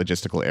in that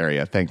logistical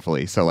area,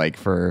 thankfully. So like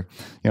for,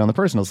 you know, on the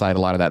personal side,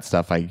 a lot of that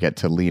stuff I get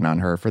to lean on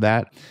her for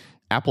that.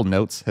 Apple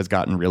Notes has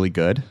gotten really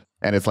good.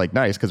 And it's like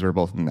nice because we're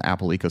both in the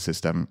Apple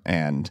ecosystem,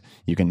 and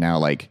you can now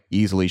like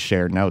easily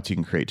share notes. You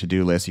can create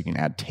to-do lists. You can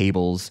add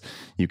tables.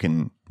 You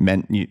can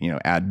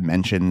add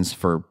mentions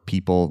for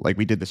people. Like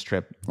we did this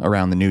trip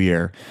around the new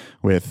year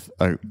with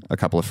a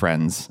couple of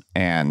friends,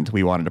 and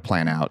we wanted to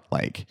plan out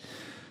like,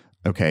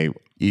 okay,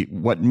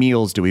 what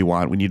meals do we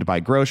want? We need to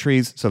buy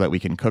groceries so that we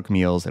can cook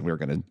meals, and we were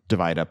going to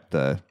divide up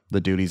the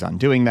duties on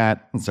doing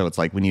that. And so it's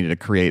like we needed to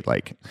create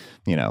like,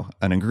 you know,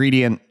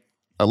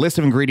 a list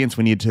of ingredients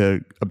we need to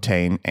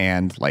obtain,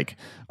 and like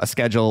a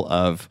schedule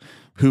of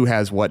who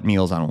has what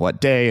meals on what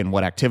day and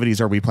what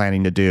activities are we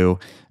planning to do.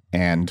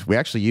 And we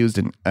actually used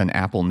an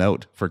Apple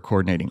Note for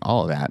coordinating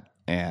all of that.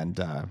 And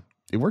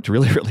it worked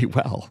really, really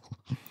well.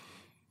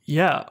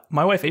 Yeah.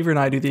 My wife Avery and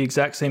I do the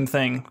exact same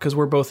thing because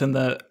we're both in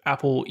the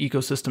Apple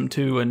ecosystem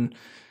too. And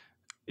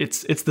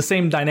it's the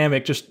same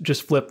dynamic,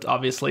 just flipped,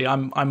 obviously.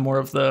 I'm more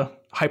of the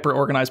hyper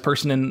organized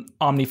person in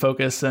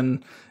OmniFocus,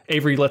 and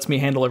Avery lets me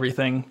handle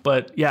everything.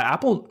 But yeah,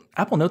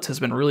 Apple Notes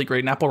has been really great,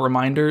 and Apple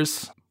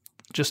Reminders,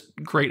 just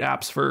great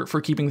apps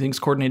for keeping things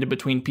coordinated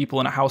between people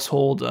in a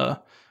household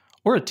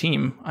or a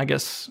team. I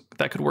guess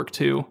that could work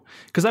too,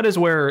 because that is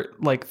where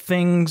like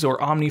things or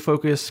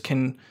OmniFocus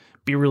can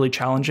be really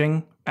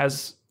challenging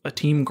as a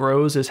team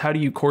grows. Is how do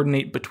you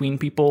coordinate between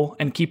people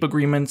and keep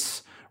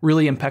agreements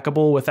really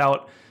impeccable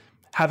without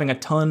having a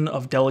ton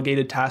of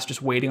delegated tasks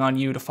just waiting on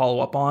you to follow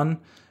up on.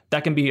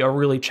 That can be a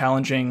really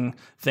challenging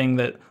thing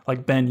that,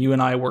 like, Ben, you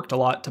and I worked a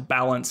lot to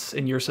balance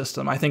in your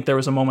system. I think there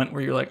was a moment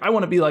where you're like, I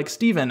want to be like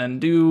Steven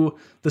and do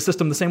the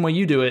system the same way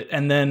you do it.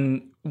 And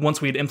then once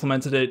we had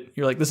implemented it,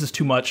 you're like, this is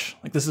too much.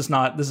 Like, this is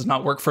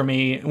not work for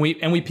me.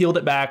 And we peeled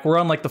it back. We're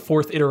on like the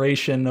 4th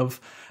iteration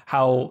of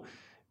how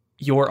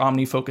your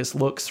OmniFocus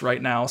looks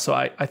right now. So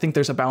I think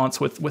there's a balance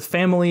with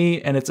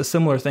family, and it's a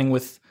similar thing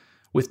with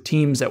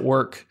teams at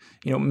work.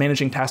 You know,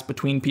 managing tasks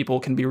between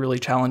people can be really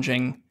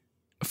challenging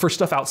for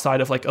stuff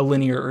outside of like a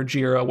Linear or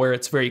Jira, where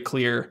it's very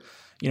clear,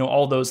 you know,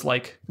 all those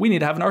like, we need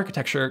to have an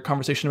architecture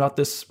conversation about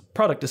this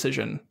product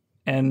decision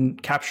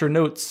and capture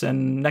notes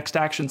and next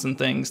actions and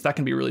things. That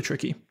can be really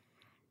tricky.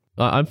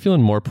 I'm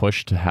feeling more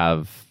pushed to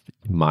have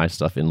my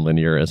stuff in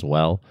Linear as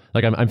well.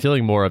 Like I'm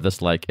feeling more of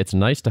this, like, it's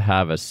nice to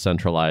have a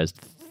centralized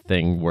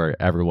thing where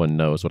everyone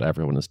knows what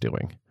everyone is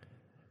doing,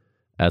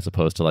 as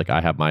opposed to like,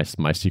 I have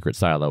my secret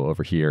silo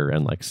over here,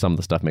 and like some of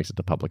the stuff makes it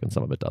to public and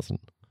some of it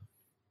doesn't.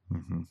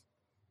 Mm-hmm.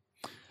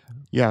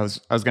 Yeah,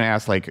 I was going to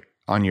ask, like,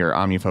 on your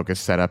OmniFocus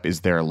setup, is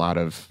there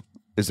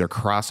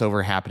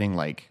crossover happening?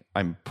 Like,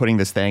 I'm putting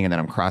this thing and then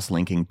I'm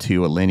cross-linking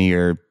to a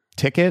Linear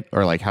ticket,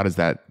 or like how does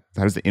the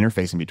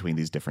interface in between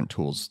these different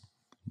tools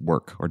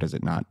work, or does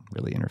it not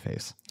really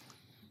interface?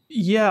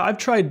 Yeah, I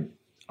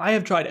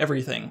have tried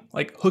everything,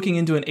 like hooking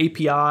into an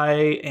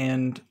API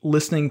and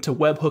listening to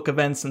webhook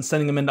events and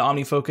sending them into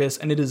OmniFocus,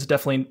 and it is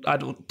definitely, I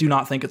do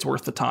not think it's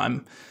worth the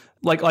time.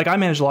 Like I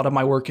manage a lot of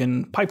my work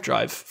in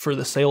Pipedrive for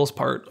the sales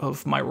part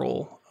of my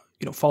role,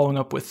 you know, following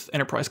up with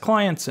enterprise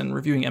clients and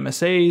reviewing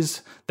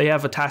MSAs. They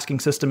have a tasking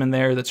system in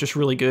there that's just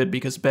really good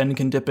because Ben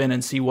can dip in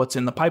and see what's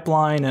in the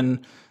pipeline,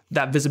 and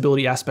that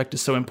visibility aspect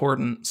is so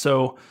important.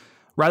 So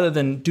rather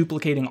than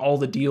duplicating all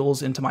the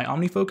deals into my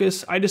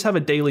OmniFocus, I just have a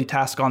daily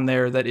task on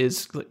there that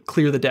is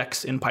clear the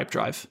decks in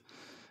Pipedrive.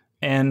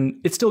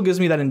 And it still gives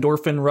me that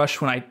endorphin rush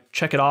when I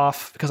check it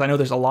off, because I know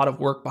there's a lot of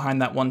work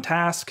behind that one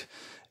task.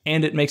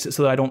 And it makes it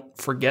so that I don't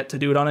forget to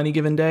do it on any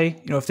given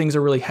day. You know, if things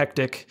are really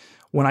hectic,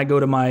 when I go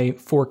to my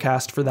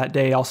forecast for that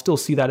day, I'll still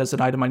see that as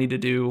an item I need to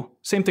do.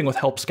 Same thing with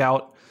Help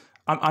Scout.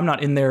 I'm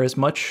not in there as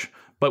much,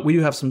 but we do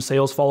have some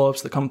sales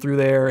follow-ups that come through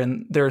there.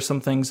 And there are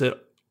some things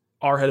that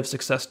our head of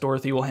success,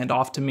 Dorothy, will hand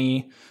off to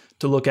me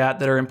to look at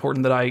that are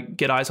important that I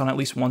get eyes on at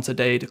least once a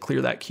day to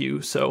clear that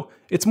queue. So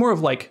it's more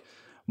of like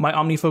My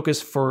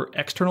OmniFocus for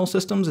external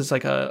systems is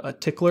like a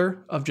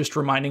tickler of just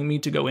reminding me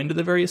to go into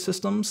the various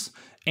systems.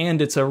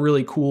 And it's a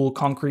really cool,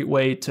 concrete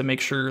way to make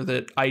sure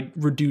that I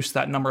reduce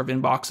that number of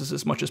inboxes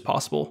as much as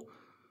possible.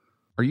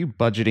 Are you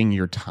budgeting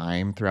your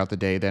time throughout the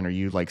day then? Are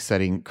you like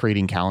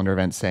creating calendar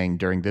events saying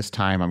during this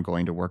time I'm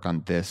going to work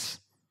on this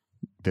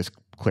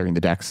clearing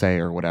the deck, say,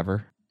 or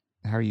whatever?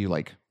 How are you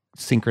like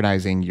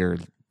synchronizing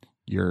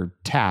your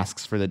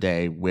tasks for the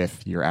day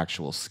with your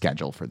actual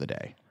schedule for the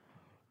day?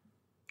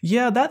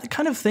 Yeah, that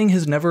kind of thing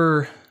has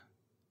never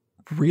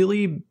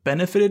really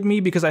benefited me,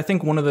 because I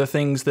think one of the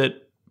things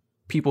that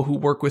people who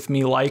work with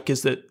me like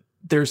is that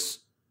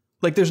there's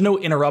no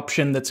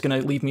interruption that's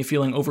going to leave me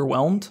feeling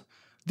overwhelmed.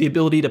 The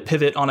ability to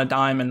pivot on a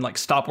dime and like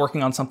stop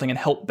working on something and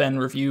help Ben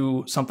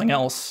review something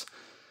else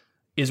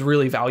is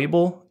really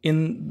valuable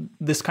in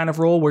this kind of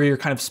role where you're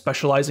kind of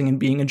specializing in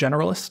being a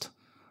generalist.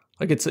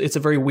 Like it's a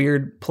very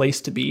weird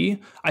place to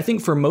be. I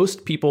think for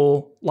most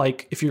people,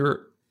 like if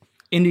you're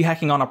indie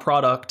hacking on a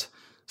product,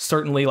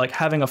 certainly like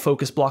having a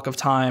focus block of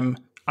time,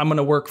 I'm going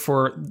to work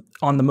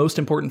on the most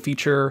important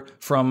feature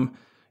from,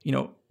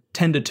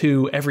 10 to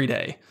 2 every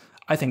day.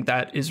 I think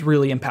that is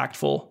really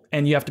impactful,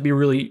 and you have to be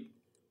really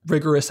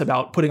rigorous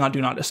about putting on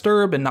do not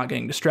disturb and not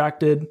getting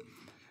distracted.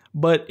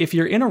 But if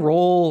you're in a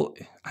role,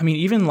 I mean,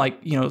 even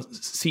like,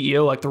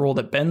 CEO, like the role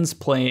that Ben's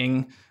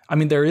playing, I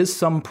mean, there is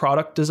some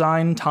product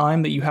design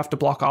time that you have to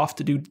block off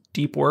to do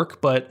deep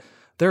work, but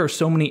there are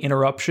so many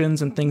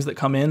interruptions and things that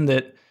come in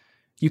that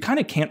you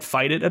kind of can't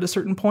fight it at a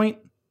certain point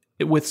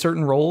with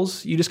certain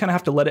roles. You just kind of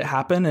have to let it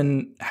happen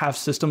and have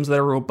systems that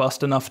are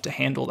robust enough to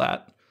handle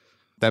that.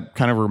 That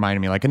kind of reminded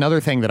me, like another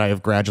thing that I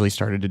have gradually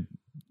started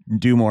to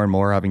do more and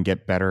more of and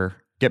get better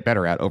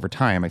at over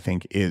time, I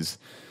think, is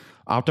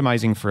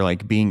optimizing for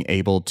like being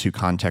able to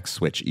context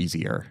switch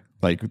easier.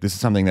 Like this is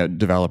something that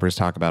developers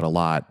talk about a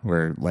lot,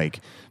 where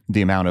like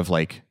the amount of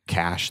like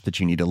cache that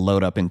you need to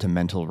load up into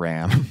mental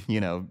RAM,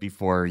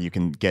 before you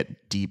can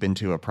get deep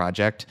into a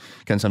project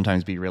can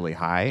sometimes be really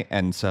high.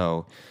 And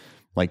so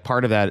like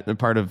part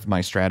of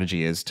my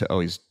strategy is to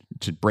always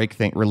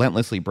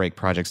relentlessly break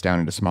projects down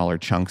into smaller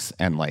chunks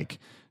and like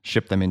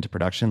ship them into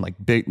production. Like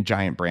big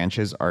giant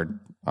branches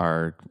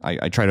I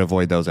try to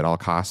avoid those at all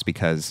costs,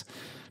 because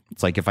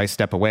it's like if I have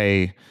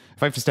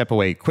to step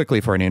away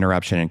quickly for an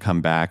interruption and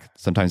come back,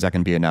 sometimes that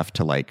can be enough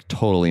to like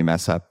totally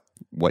mess up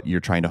what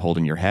you're trying to hold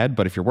in your head.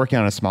 But if you're working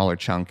on a smaller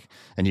chunk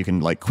and you can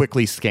like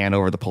quickly scan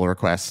over the pull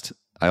request,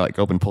 I like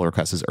open pull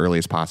requests as early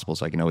as possible,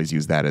 so I can always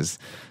use that as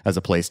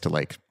a place to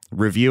like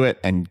review it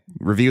and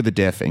review the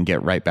diff and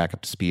get right back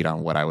up to speed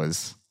on where I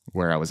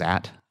was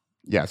at.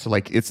 Yeah, so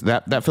like it's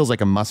that feels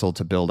like a muscle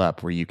to build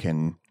up, where you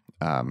can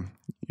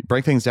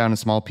break things down in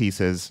small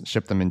pieces,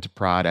 ship them into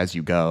prod as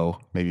you go,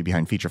 maybe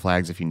behind feature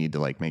flags if you need to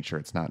like make sure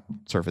it's not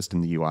surfaced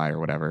in the UI or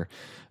whatever,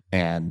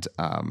 and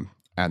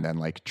then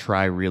like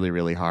try really,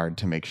 really hard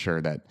to make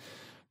sure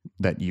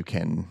that you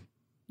can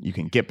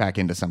get back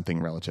into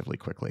something relatively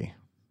quickly.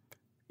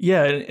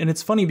 Yeah, and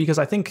it's funny because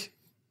I think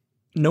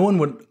no one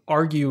would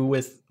argue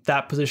with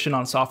that position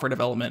on software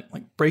development.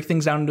 Like break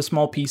things down into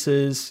small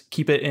pieces,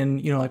 keep it in,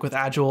 like with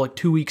Agile, like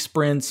 2-week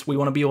sprints. We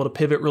want to be able to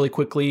pivot really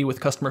quickly with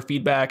customer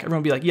feedback. Everyone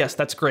will be like, yes,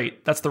 that's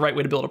great. That's the right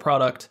way to build a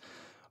product.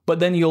 But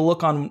then you'll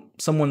look on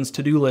someone's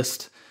to-do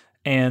list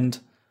and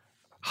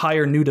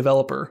hire new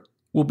developer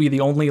will be the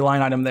only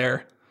line item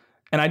there.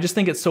 And I just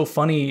think it's so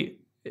funny.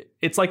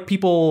 It's like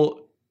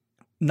people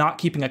not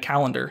keeping a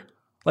calendar.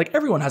 Like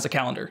everyone has a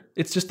calendar.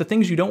 It's just the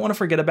things you don't want to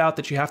forget about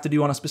that you have to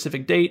do on a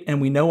specific date.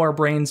 And we know our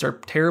brains are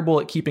terrible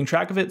at keeping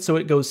track of it, so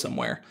it goes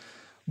somewhere.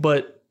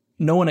 But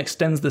no one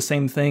extends the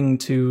same thing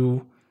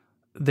to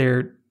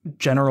their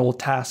general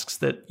tasks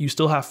that you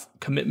still have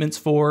commitments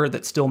for,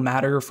 that still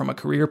matter from a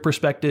career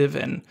perspective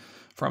and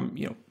from,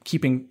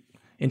 keeping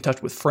in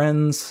touch with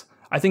friends.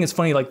 I think it's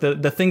funny, like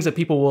the things that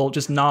people will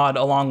just nod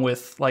along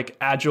with, like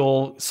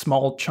Agile,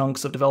 small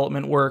chunks of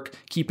development work,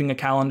 keeping a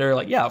calendar,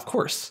 like, yeah, of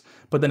course.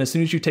 But then as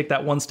soon as you take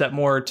that one step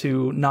more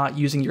to not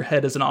using your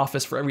head as an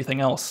office for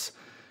everything else,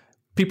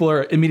 people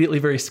are immediately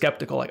very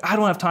skeptical. Like, I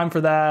don't have time for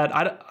that.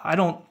 I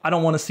don't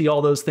want to see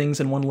all those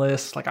things in one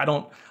list. Like, I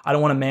don't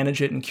want to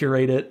manage it and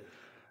curate it.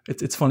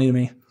 It's funny to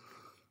me.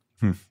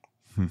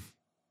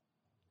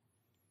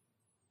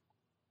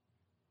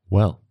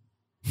 Well,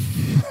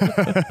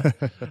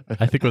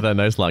 I think with that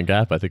nice long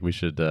gap, I think we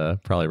should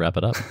probably wrap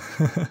it up.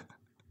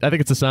 I think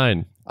it's a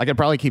sign. I could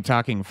probably keep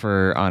talking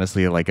for,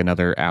 honestly, like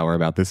another hour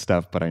about this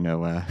stuff, but I know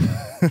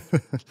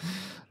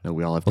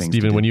we all have things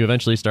Stephen, to do. when you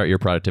eventually start your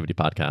productivity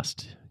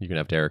podcast, you can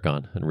have Derrick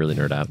on and really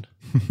nerd out.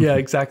 Yeah,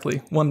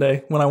 exactly. One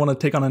day when I want to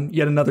take on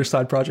yet another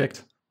side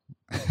project.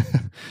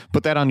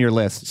 Put that on your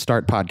list.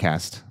 Start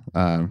podcast.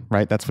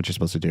 Right? That's what you're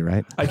supposed to do,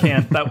 right? I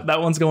can't.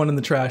 That one's going in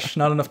the trash.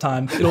 Not enough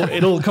time.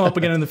 It'll come up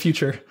again in the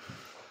future.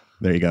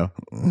 There you go.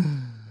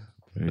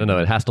 No,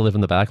 it has to live in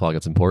the backlog.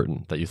 It's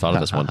important that you thought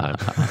of this one time.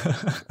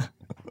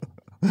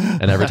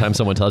 And every time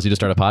someone tells you to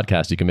start a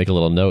podcast, you can make a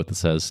little note that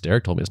says,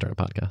 Derrick told me to start a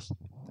podcast.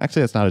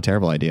 Actually, that's not a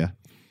terrible idea.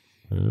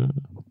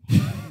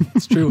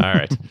 It's true. All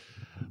right.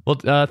 Well,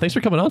 thanks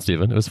for coming on,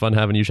 Stephen. It was fun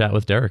having you chat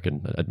with Derrick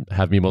and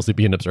have me mostly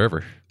be an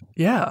observer.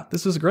 Yeah,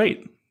 this was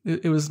great.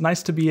 It was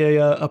nice to be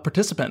a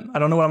participant. I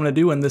don't know what I'm going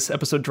to do when this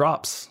episode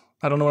drops.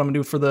 I don't know what I'm going to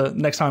do for the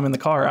next time I'm in the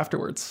car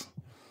afterwards.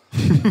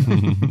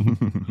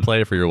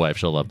 Play it for your wife.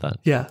 She'll love that.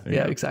 Yeah,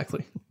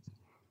 exactly.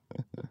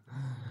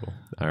 Cool.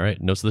 All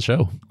right. Notes of the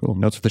show. Cool.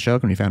 Notes for the show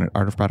can be found at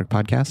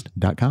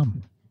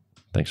artofproductpodcast.com.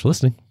 Thanks for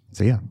listening.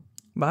 See ya.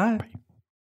 Bye.